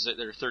weirdos that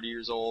are 30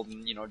 years old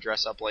and,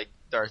 dress up like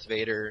Darth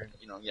Vader,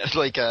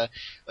 like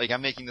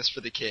I'm making this for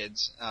the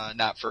kids,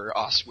 not for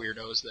us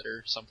weirdos that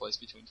are someplace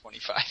between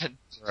 25 and...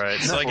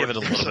 Right, so I give it a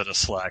little bit of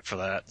slack for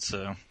that,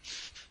 so...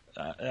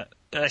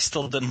 I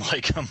still didn't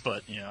like him,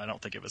 but I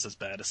don't think it was as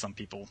bad as some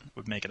people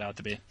would make it out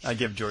to be. I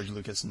give George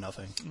Lucas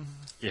nothing.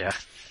 Yeah.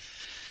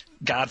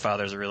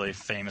 Godfather's a really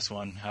famous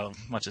one, how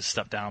much is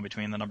stepped down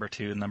between the number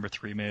 2 and number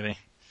 3 movie.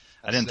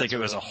 I didn't think it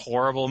was a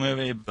horrible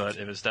movie, but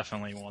it was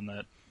definitely one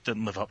that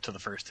didn't live up to the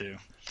first 2.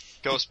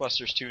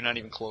 Ghostbusters 2, not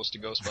even close to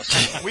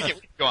Ghostbusters. We can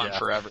go on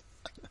forever.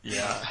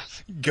 Yeah.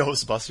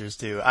 Ghostbusters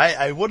 2.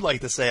 I would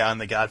like to say on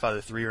the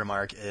Godfather 3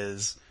 remark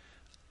is...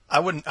 I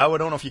don't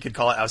know if you could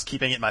call it, I was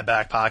keeping it in my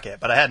back pocket,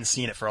 but I hadn't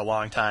seen it for a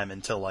long time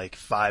until like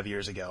 5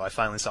 years ago. I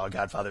finally saw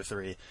Godfather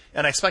 3,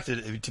 and I expected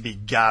it to be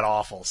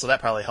god-awful, so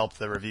that probably helped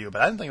the review,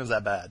 but I didn't think it was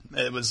that bad.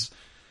 It's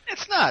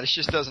not, it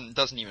just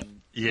doesn't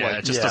even... Yeah,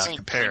 it doesn't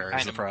compare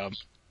is the problem.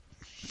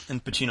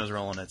 And Pacino's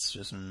role in it's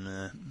just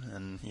meh,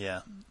 and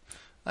yeah,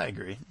 I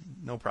agree.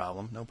 No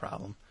problem.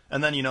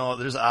 And then,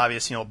 there's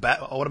obvious,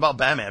 what about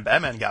Batman?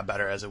 Batman got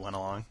better as it went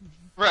along.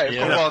 Right,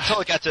 well,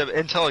 until it got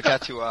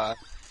to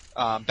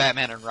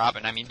Batman and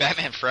Robin. I mean,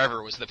 Batman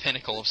Forever was the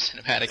pinnacle of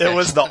cinematic action. It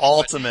was the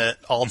ultimate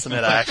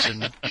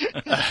action.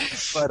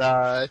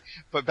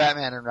 But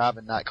Batman and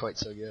Robin, not quite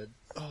so good.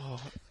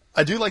 Oh,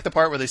 I do like the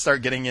part where they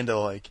start getting into,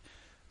 like,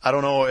 I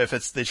don't know if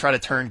they try to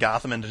turn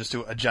Gotham into just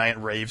a giant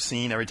rave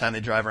scene every time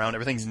they drive around.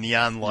 Everything's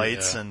neon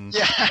lights and...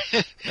 Yeah.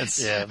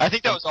 I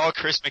think that was all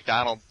Chris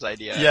McDonald's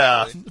idea.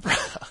 Yeah.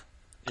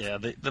 Yeah,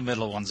 the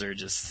middle ones are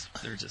just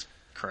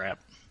crap.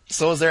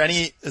 So is there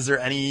any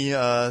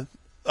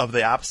of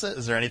the opposite?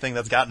 Is there anything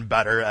that's gotten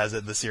better as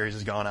the series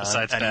has gone on?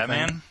 Besides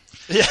Batman?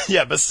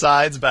 Yeah,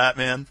 besides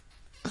Batman.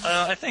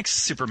 I think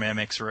Superman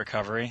makes a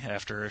recovery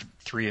after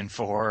 3 and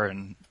 4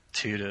 and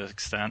 2 to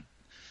extent.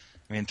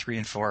 I mean, 3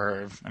 and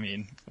 4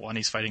 one,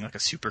 he's fighting like a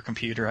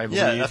supercomputer, I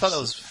believe. Yeah, I thought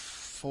that was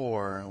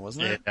 4,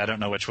 wasn't it? I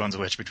don't know which one's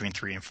which between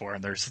 3 and 4,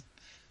 and there's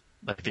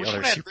like the which other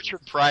one had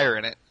Richard Pryor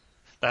in it?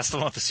 That's the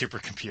one with the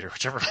supercomputer,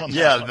 whichever one.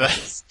 Yeah,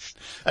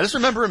 I just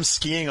remember him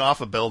skiing off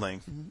a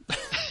building.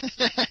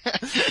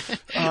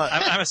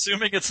 I'm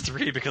assuming it's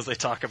 3 because they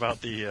talk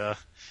about the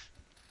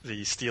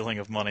stealing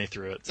of money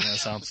through it. So it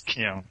sounds,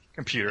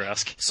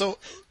 computer-esque. So,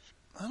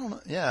 I don't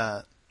know.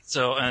 Yeah.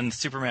 So, and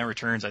Superman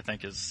Returns, I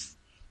think, is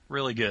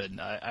really good.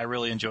 I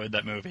really enjoyed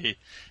that movie.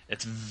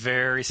 It's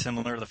very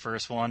similar to the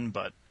first one,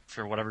 but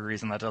for whatever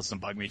reason, that doesn't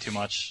bug me too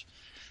much.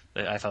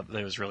 I thought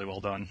it was really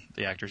well done.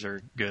 The actors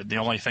are good. The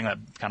only thing that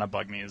kind of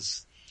bugged me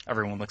is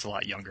everyone looks a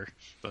lot younger,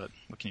 but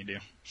what can you do?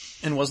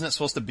 And wasn't it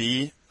supposed to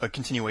be a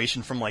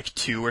continuation from like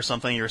 2 or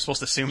something? You were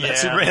supposed to assume that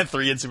Superman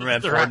 3 and Superman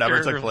 4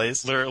 never took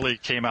place? Literally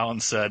came out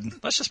and said,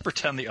 let's just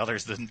pretend the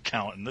others didn't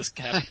count, and this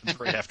happened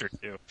right after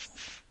 2.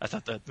 I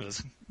thought that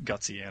was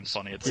gutsy and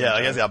funny at the same time. Yeah,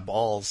 I guess got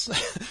balls.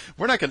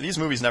 These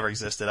movies never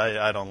existed.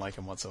 I don't like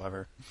them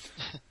whatsoever.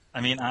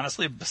 I mean,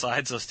 honestly,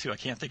 besides those 2, I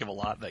can't think of a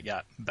lot that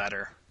got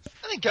better.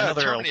 I think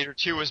Terminator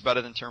 2 was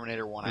better than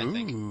Terminator 1, I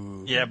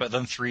think. Yeah, but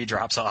then 3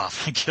 drops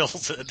off and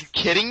kills it. Are you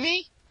kidding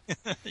me?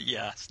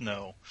 Yes,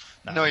 no.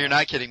 No, you're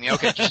not kidding me.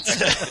 Okay,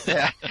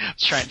 yeah, I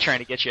was trying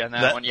to get you on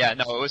that one. Yeah,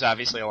 no, it was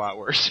obviously a lot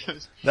worse.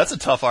 That's a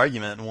tough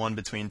argument, one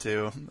between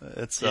 2.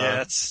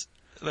 Those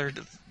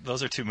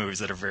are 2 movies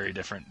that are very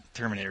different.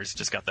 Terminator's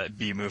just got that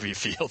B-movie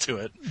feel to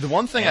it. The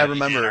one thing I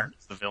remember...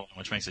 the villain,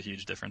 which makes a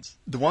huge difference.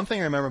 The one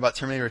thing I remember about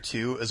Terminator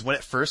 2 is when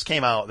it first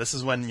came out, this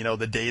is when,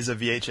 the days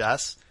of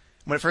VHS...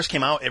 When it first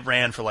came out, it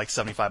ran for like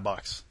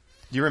 $75.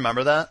 Do you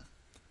remember that?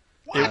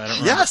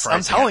 Yes,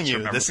 I'm telling you,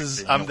 this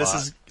is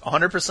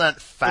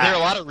 100% fact. Were there a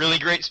lot of really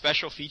great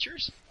special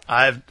features?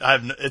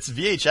 It's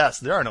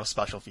VHS. There are no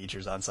special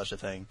features on such a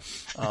thing.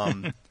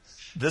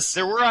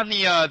 There were on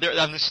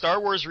the Star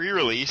Wars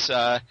re-release.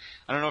 I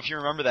don't know if you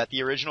remember that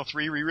the original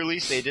 3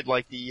 re-release. They did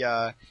like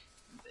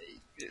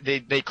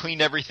they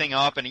cleaned everything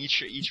up, and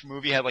each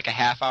movie had like a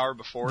half hour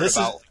before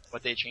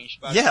what they changed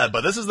about it. Yeah,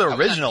 but this is the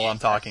original I'm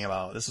talking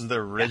about. This is the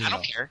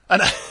original. Yeah, I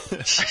don't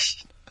care.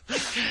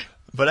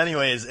 But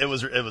anyways, it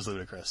was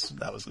ludicrous.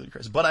 That was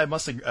ludicrous. But I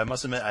must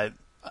admit,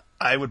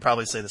 I would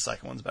probably say the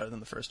second one's better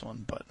than the first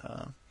one. But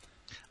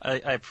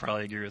I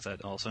probably agree with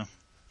that also.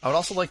 I would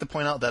also like to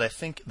point out that I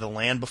think The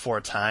Land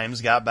Before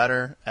Times got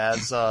better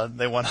as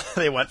they went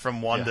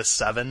from 1 to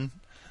 7.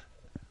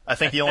 I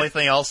think the only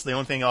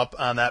thing up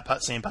on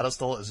that same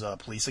pedestal is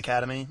Police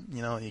Academy.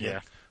 You know, you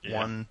get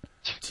 1,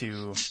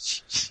 2,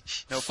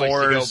 no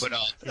 4. Place to go but up.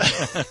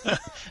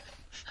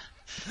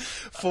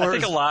 I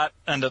think a lot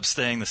end up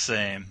staying the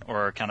same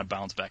or kind of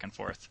bounce back and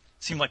forth.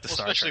 Seemed like the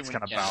Star Treks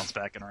kind of bounce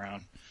back and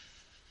around.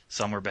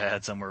 Some were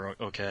bad, some were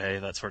okay,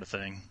 that sort of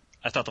thing.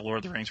 I thought the Lord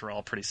of the Rings were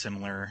all pretty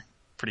similar,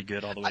 pretty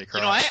good all the way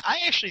across.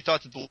 I actually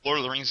thought that the Lord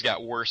of the Rings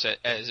got worse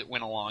as it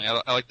went along.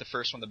 I liked the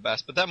first one the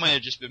best, but that might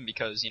have just been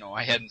because,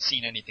 I hadn't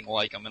seen anything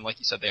like them, and like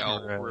you said, they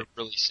all were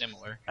really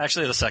similar.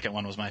 Actually, the second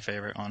one was my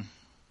favorite one.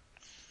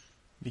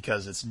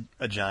 Because it's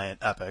a giant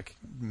epic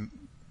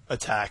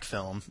attack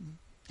film.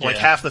 Like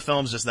half the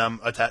film's just them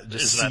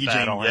just sieging.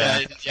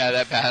 That battle,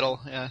 that battle.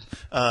 Yeah.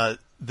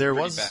 There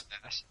was,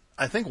 badass.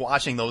 I think,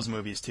 watching those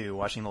movies too,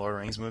 watching the Lord of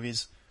the Rings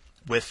movies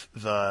with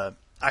the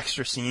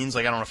extra scenes.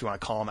 Like I don't know if you want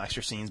to call them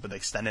extra scenes, but the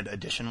extended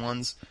edition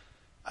ones.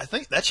 I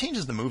think that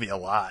changes the movie a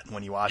lot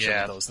when you watch it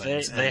with those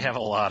things. They have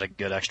a lot of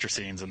good extra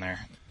scenes in there.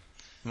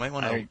 You might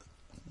want to.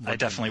 I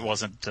definitely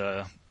wasn't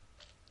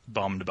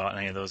bummed about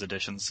any of those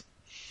additions.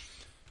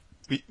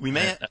 We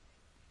may.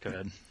 Go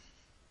ahead.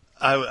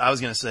 I was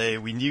going to say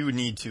we do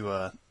need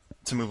to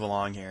move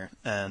along here,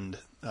 and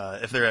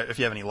if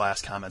you have any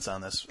last comments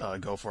on this,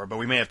 go for it. But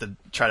we may have to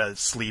try to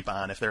sleep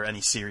on if there are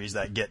any series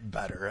that get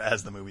better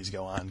as the movies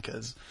go on,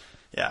 because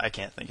I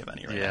can't think of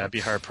any right now. Yeah, I'd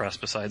be hard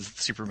pressed besides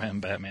Superman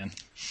and Batman.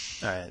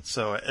 All right,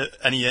 so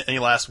any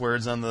last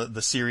words on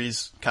the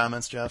series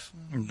comments, Jeff?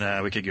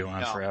 Nah, we could go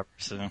on forever.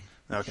 So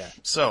okay,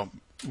 so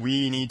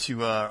we need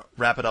to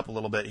wrap it up a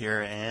little bit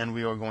here, and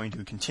we are going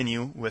to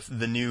continue with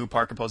the new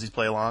Parker Posey's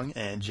Play Along,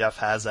 and Jeff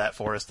has that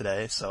for us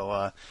today.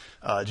 So,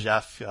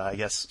 Jeff, I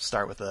guess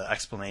start with the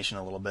explanation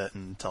a little bit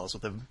and tell us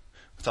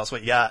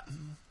what you got.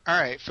 All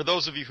right. For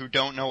those of you who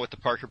don't know what the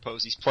Parker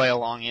Posey's Play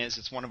Along is,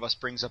 it's one of us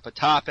brings up a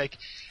topic,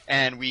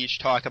 and we each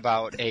talk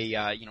about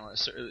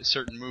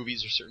certain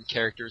movies or certain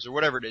characters or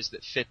whatever it is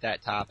that fit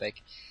that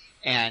topic,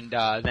 and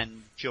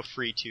then feel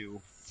free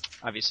to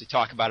obviously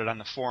talk about it on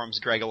the forums.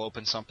 Greg will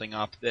open something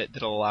up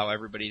that'll allow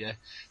everybody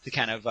to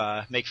kind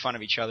of make fun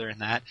of each other in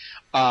that.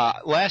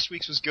 Last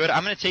week's was good.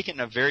 I'm going to take it in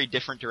a very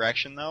different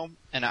direction, though,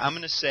 and I'm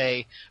going to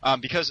say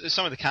because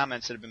some of the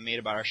comments that have been made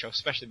about our show,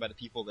 especially by the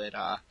people that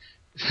are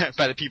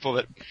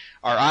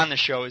on the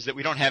show, is that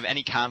we don't have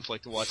any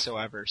conflict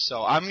whatsoever.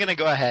 So I'm going to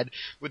go ahead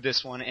with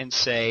this one and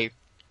say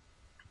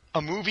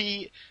a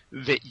movie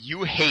that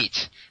you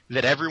hate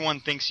that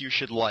everyone thinks you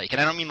should like. And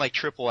I don't mean like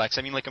XXX.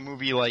 I mean like a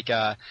movie like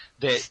that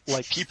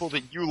like people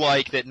that you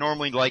like that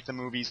normally like the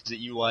movies that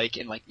you like,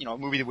 and like a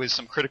movie that with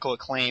some critical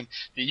acclaim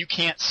that you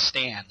can't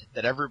stand,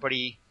 that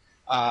everybody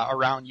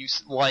around you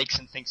likes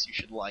and thinks you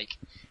should like.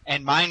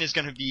 And mine is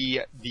going to be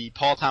the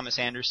Paul Thomas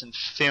Anderson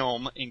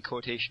film, in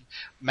quotation,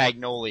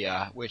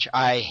 Magnolia, which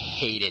I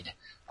hated.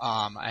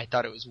 I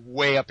thought it was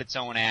way up its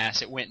own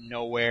ass. It went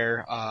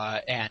nowhere.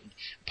 And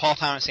Paul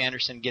Thomas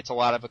Anderson gets a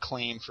lot of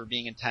acclaim for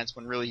being intense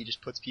when really he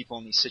just puts people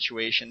in these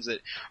situations that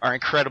are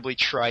incredibly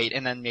trite,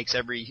 and then makes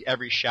every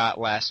shot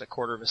last a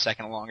quarter of a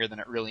second longer than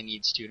it really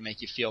needs to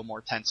make you feel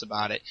more tense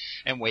about it,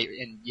 and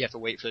you have to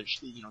wait for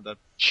the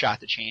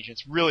shot to change.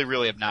 It's really,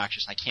 really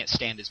obnoxious, and I can't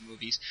stand his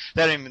movies.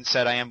 That having been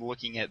said, I am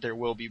looking at There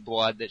Will Be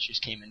Blood that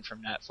just came in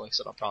from Netflix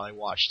that I'll probably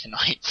watch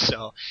tonight.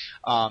 So,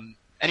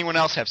 anyone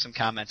else have some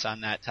comments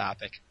on that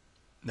topic?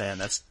 Man,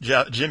 that's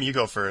Jim. You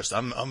go first.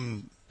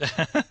 I'm.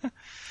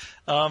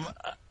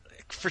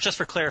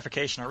 For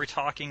clarification, are we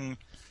talking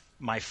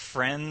my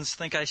friends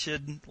think I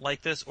should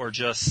like this, or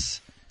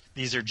just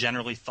these are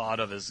generally thought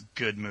of as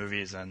good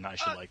movies and I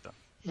should like them?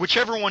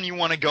 Whichever one you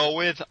want to go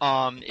with.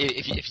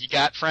 If you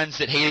got friends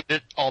that hate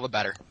it, all the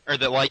better, or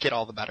that like it,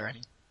 all the better. I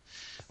mean.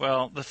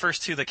 Well, the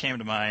first two that came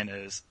to mind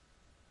is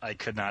I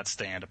could not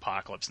stand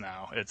Apocalypse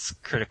Now. It's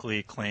critically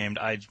acclaimed.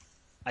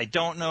 I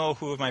don't know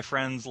who of my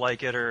friends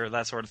like it or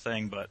that sort of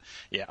thing, but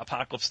yeah,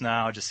 Apocalypse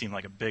Now just seemed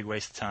like a big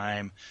waste of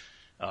time.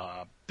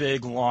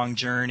 Big, long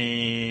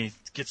journey,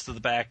 gets to the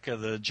back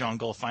of the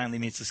jungle, finally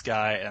meets this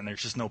guy, and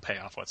there's just no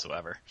payoff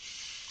whatsoever.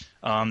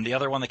 The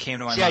other one that came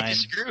to my mind... I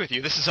disagree with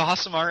you. This is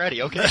awesome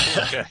already. Okay.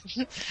 Okay.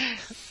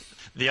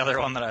 The other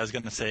one that I was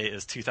going to say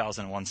is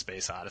 2001: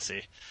 Space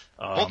Odyssey.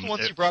 Both the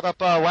ones you brought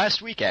up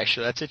last week,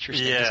 actually. That's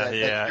interesting.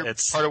 Yeah.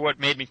 It's part of what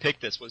made me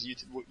pick this was you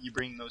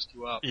bringing those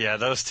two up. Yeah,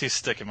 those two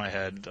stick in my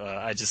head.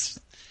 I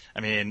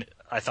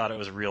thought it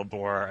was a real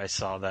bore. I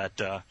saw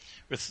that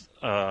with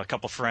a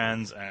couple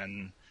friends,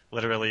 and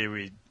literally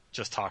we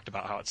just talked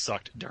about how it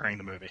sucked during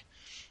the movie.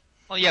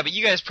 Well, yeah, but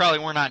you guys probably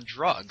weren't on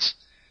drugs.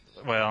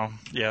 Well,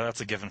 yeah, that's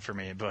a given for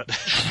me, but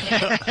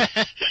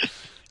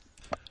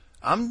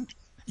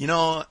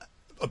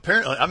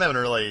Apparently, I'm having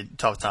a really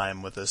tough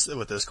time with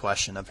this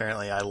question.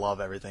 Apparently, I love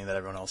everything that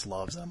everyone else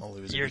loves. I'm a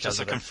loser. You're just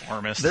a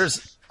conformist.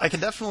 There's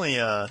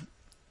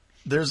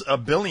a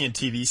billion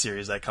TV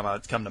series that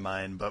come to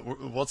mind, but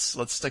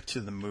let's stick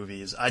to the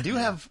movies. I do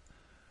have.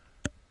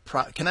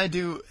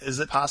 Is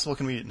it possible?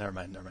 Can we? Never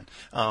mind.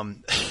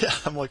 I'm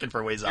looking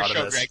for ways out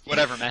of this. Greg.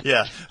 Whatever, man.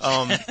 Yeah.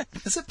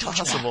 Is it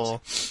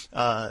possible?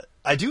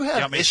 I do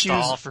have issues.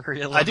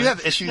 I do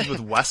have issues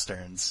with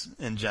westerns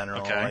in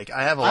general. Okay. Like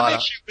I have I'm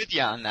actually with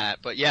you on that,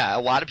 but yeah,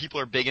 a lot of people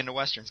are big into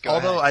westerns.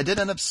 Although I did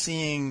end up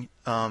seeing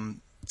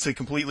to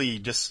completely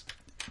just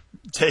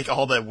take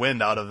all the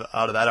wind out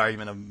of that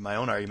argument of my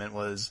own argument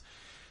was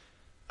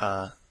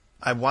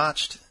I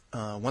watched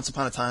Once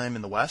Upon a Time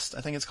in the West,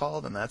 I think it's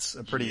called, and that's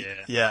a pretty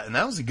and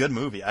that was a good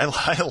movie. I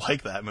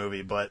like that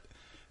movie, but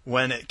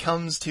when it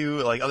comes to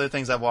like other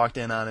things I've walked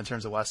in on in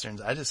terms of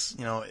westerns, I just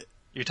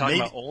You're talking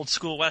about old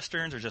school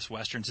westerns or just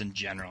westerns in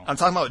general? I'm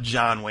talking about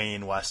John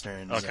Wayne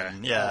westerns. Okay.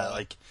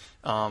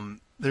 And,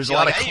 there's a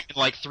lot of. I didn't even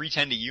like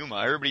 3:10 to Yuma.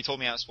 Everybody told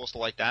me I was supposed to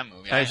like that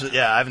movie. I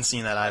haven't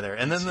seen that either.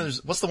 And then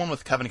there's what's the one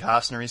with Kevin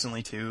Costner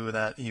recently too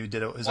that he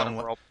did his own.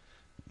 World.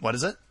 What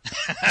is it?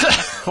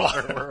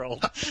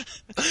 Waterworld.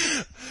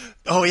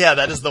 Oh yeah,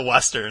 that is the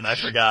western. I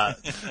forgot.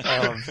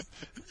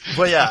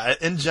 But yeah,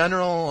 in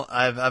general,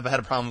 I've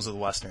had problems with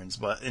westerns.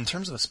 But in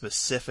terms of a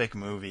specific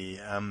movie,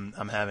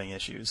 I'm having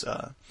issues.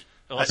 Well,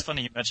 it's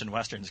funny you mentioned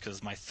westerns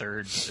because my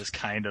third is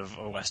kind of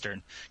a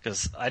western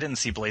because I didn't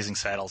see Blazing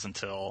Saddles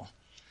until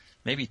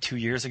maybe 2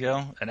 years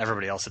ago, and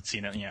everybody else had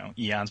seen it,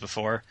 eons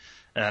before.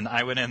 And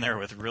I went in there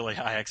with really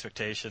high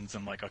expectations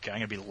and like, okay, I'm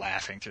going to be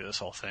laughing through this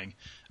whole thing.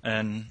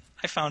 And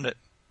I found it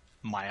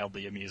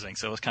mildly amusing,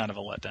 so it was kind of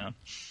a letdown.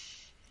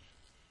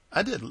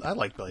 I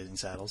liked Blazing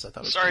Saddles. I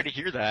thought it was Sorry to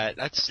hear that.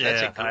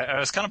 I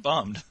was kind of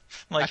bummed.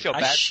 Like, I feel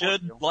bad I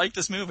should like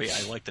this movie.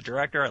 I like the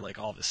director. I like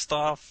all this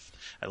stuff.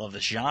 I love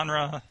this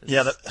genre. It's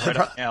right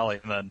up my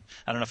alley. And then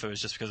I don't know if it was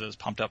just because it was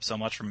pumped up so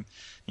much from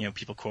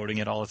people quoting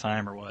it all the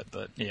time or what,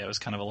 but yeah, it was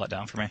kind of a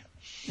letdown for me.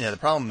 Yeah, the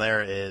problem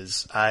there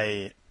is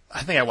I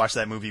think I watched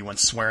that movie when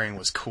swearing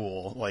was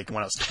cool, like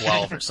when I was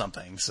 12 or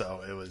something.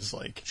 So it was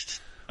like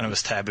when it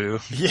was taboo.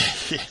 Yeah.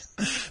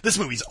 This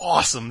movie's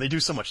awesome. They do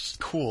so much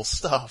cool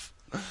stuff.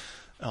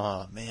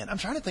 Oh man, I'm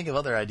trying to think of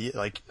other ideas.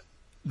 I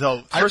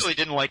really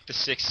didn't like The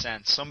Sixth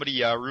Sense.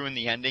 Somebody ruined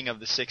the ending of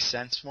The Sixth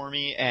Sense for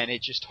me, and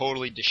it just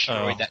totally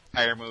destroyed that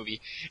entire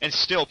movie. And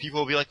still, people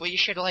will be like, "Well, you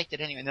should have liked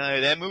it anyway."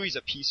 No, that movie's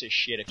a piece of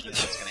shit if you know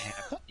what's going to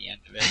happen at the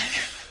end of it.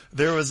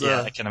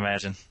 I can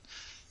imagine.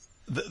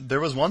 There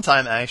was one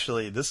time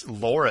actually,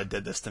 Laura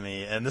did this to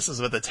me, and this is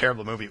with a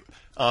terrible movie.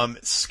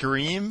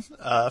 Scream,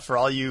 for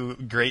all you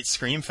great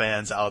Scream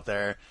fans out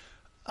there.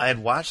 I had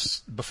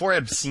watched, before I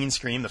had seen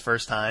Scream the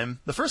first time,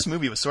 the first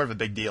movie was sort of a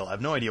big deal. I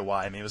have no idea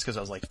why. I mean, it was because I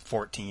was like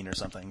 14 or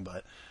something,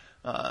 but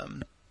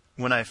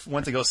when I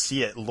went to go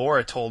see it,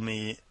 Laura told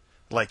me,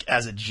 like,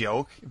 as a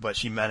joke, but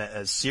she meant it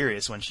as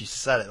serious when she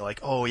said it,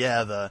 like, oh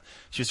yeah,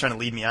 she was trying to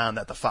lead me on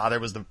that the father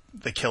was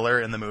the killer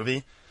in the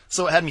movie.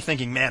 So it had me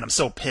thinking, man, I'm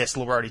so pissed.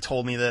 Laura already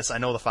told me this. I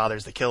know the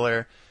father's the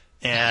killer.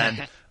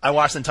 And I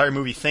watched the entire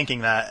movie thinking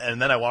that,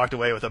 and then I walked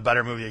away with a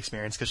better movie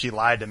experience because she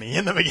lied to me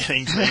in the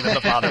beginning saying that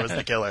the father was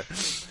the killer,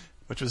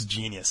 which was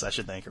genius. I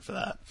should thank her for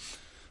that.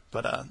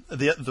 But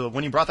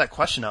when you brought that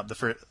question up,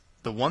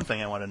 the one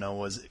thing I want to know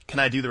was, can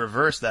I do the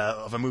reverse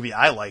of a movie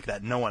I like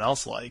that no one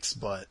else likes?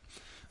 But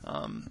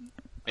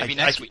maybe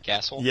next week,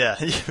 asshole. Yeah,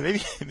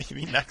 maybe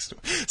next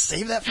week.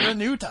 Save that for a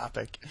new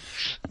topic.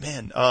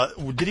 Man,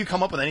 did you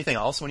come up with anything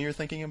else when you were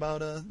thinking about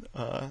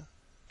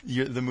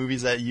the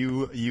movies that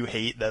you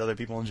hate that other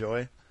people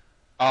enjoy?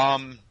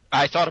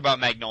 I thought about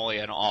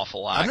Magnolia an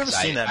awful lot. I've never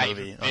seen that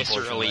movie. I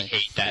viscerally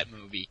hate that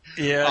movie.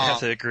 Yeah, I have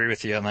to agree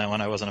with you on that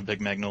one. I wasn't a big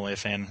Magnolia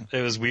fan.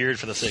 It was weird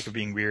for the sake of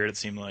being weird, it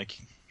seemed like.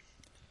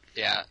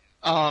 Yeah.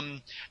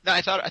 No,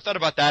 I thought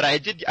about that. I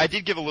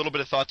did give a little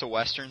bit of thought to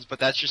westerns, but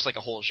that's just like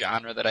a whole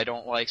genre that I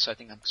don't like, so I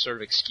think I'm sort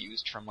of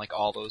excused from like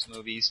all those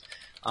movies.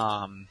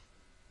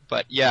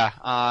 But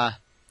yeah,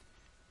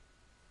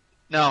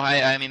 no,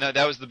 I mean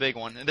that was the big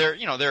one. There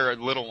are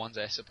little ones,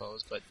 I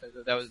suppose, but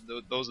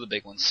those are the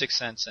big ones: Sixth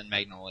Sense and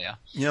Magnolia.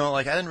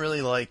 I didn't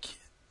really like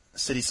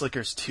City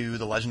Slickers 2: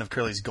 The Legend of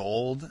Curly's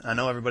Gold. I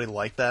know everybody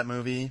liked that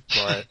movie,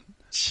 but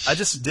I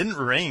just didn't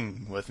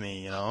ring with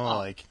me.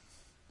 I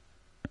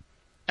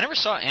never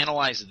saw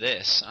Analyze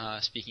This.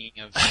 Speaking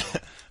of,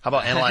 how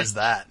about Analyze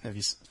That?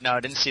 No,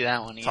 I didn't see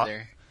that one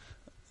either.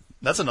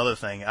 That's another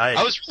thing.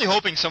 I was really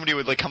hoping somebody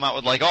would come out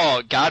with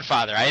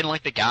Godfather. I didn't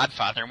like The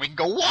Godfather, and we can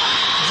go, wow!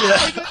 Yeah.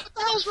 What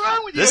the hell's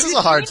wrong with you? This is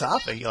a hard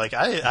topic.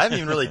 I haven't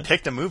even really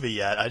picked a movie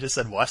yet. I just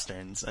said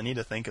westerns. I need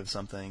to think of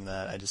something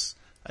that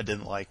I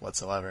didn't like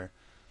whatsoever.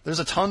 There's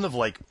a ton of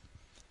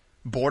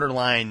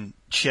borderline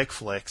chick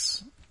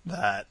flicks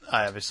that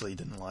I obviously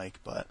didn't like,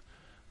 but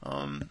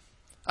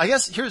I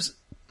guess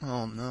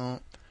oh no.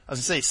 I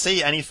was gonna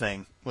say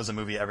Anything was a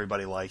movie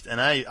everybody liked, and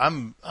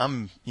I'm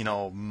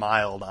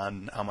mild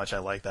on how much I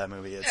like that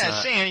movie. It's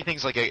not, Say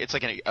Anything's like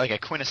a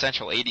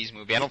quintessential '80s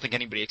movie. I don't think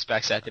anybody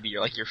expects that to be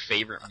your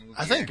favorite movie.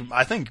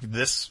 I think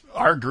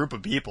our group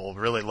of people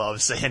really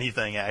love Say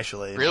Anything.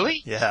 Actually,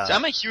 really? Yeah. So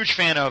I'm a huge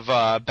fan of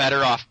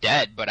Better Off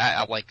Dead, but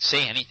I like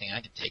Say Anything.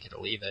 I can take it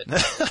or leave it.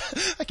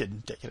 I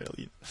can take it or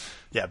leave it.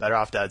 Yeah, Better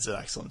Off Dead's an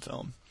excellent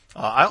film.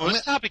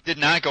 This topic did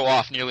not go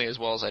off nearly as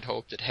well as I'd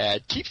hoped it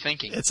had. Keep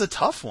thinking. It's a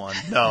tough one.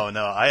 No,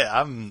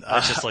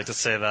 I'd just like to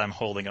say that I'm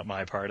holding up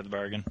my part of the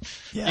bargain.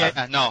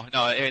 Yeah, no,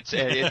 it's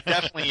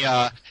definitely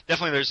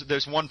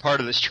there's one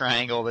part of this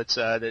triangle that's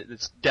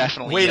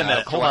definitely Wait a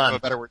minute, hold on. For a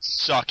better word,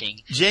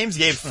 sucking. James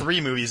gave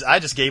 3 movies. I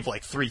just gave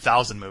like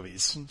 3,000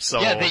 movies. So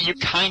yeah, that you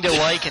kind of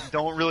like and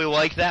don't really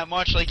like that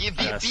much. Like,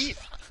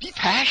 be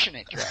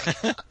passionate,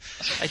 Greg.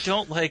 I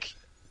don't like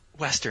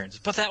Westerns,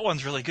 but that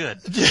one's really good.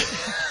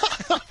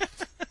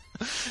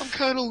 I'm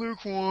kind of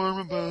lukewarm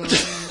about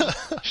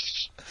it.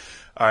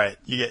 All right,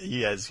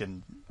 you guys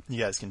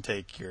can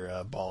take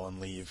your ball and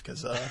leave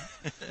because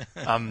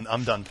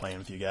I'm done playing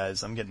with you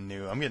guys. I'm getting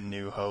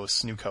new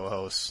hosts, new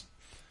co-hosts.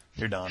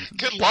 You're done.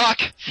 Good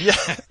luck. Yeah.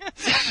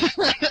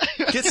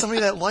 Get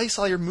somebody that likes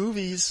all your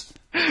movies.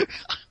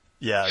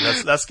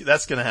 Yeah,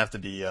 that's gonna have to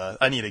be.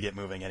 I need to get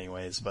moving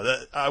anyways,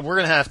 but we're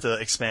gonna have to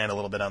expand a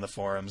little bit on the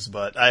forums.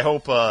 But I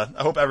hope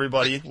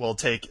everybody will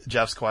take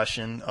Jeff's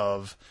question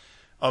of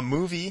a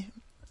movie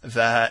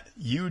that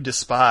you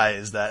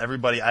despise that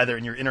everybody either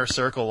in your inner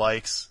circle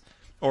likes,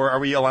 or are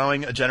we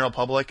allowing a general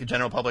public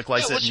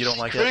likes it and you don't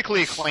like it?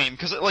 Critically acclaimed,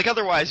 because like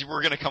otherwise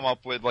we're gonna come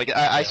up with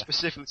I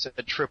specifically said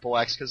Triple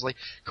X because like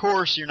of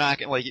course you're not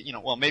gonna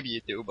well maybe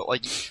you do, but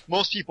like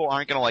most people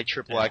aren't gonna like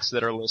Triple X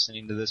that are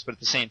listening to this, but at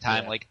the same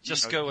time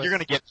you're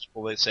gonna get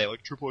people that say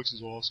like Triple X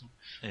is awesome.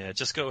 Yeah,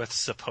 just go with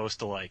supposed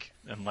to like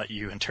and let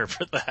you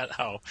interpret that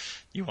how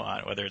you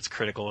want, whether it's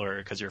critical or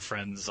because your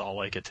friends all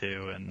like it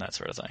too and that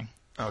sort of thing.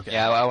 Okay.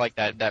 Yeah, I like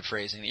that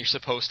phrasing that you're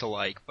supposed to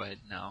like, but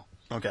no.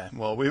 Okay,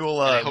 well we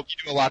will. I hope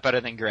you do a lot better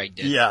than Greg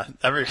did. Yeah,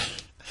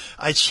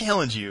 I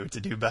challenge you to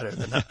do better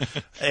than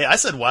that. Hey, I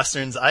said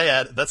Westerns.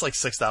 That's like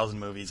 6,000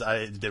 movies.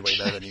 I did way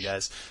better than you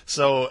guys.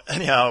 So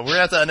anyhow, we're gonna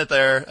have to end it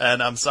there.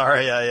 And I'm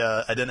sorry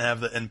I didn't have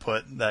the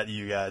input that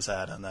you guys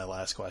had on that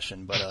last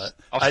question, but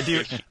I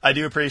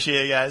do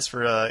appreciate you guys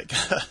for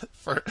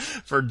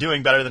for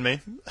doing better than me.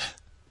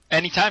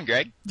 Anytime,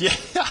 Greg. Yeah.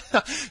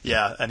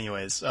 Yeah.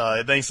 Anyways,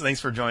 thanks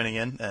for joining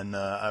in,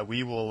 and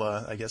we will.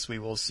 I guess we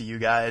will see you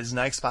guys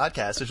next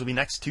podcast, which will be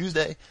next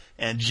Tuesday,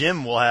 and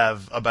Jim will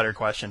have a better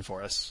question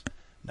for us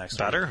next.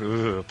 Better? Week.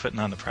 Ooh, putting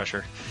on the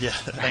pressure. Yeah.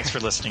 Thanks for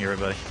listening,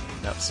 everybody.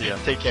 Yep. See ya.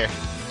 Take care.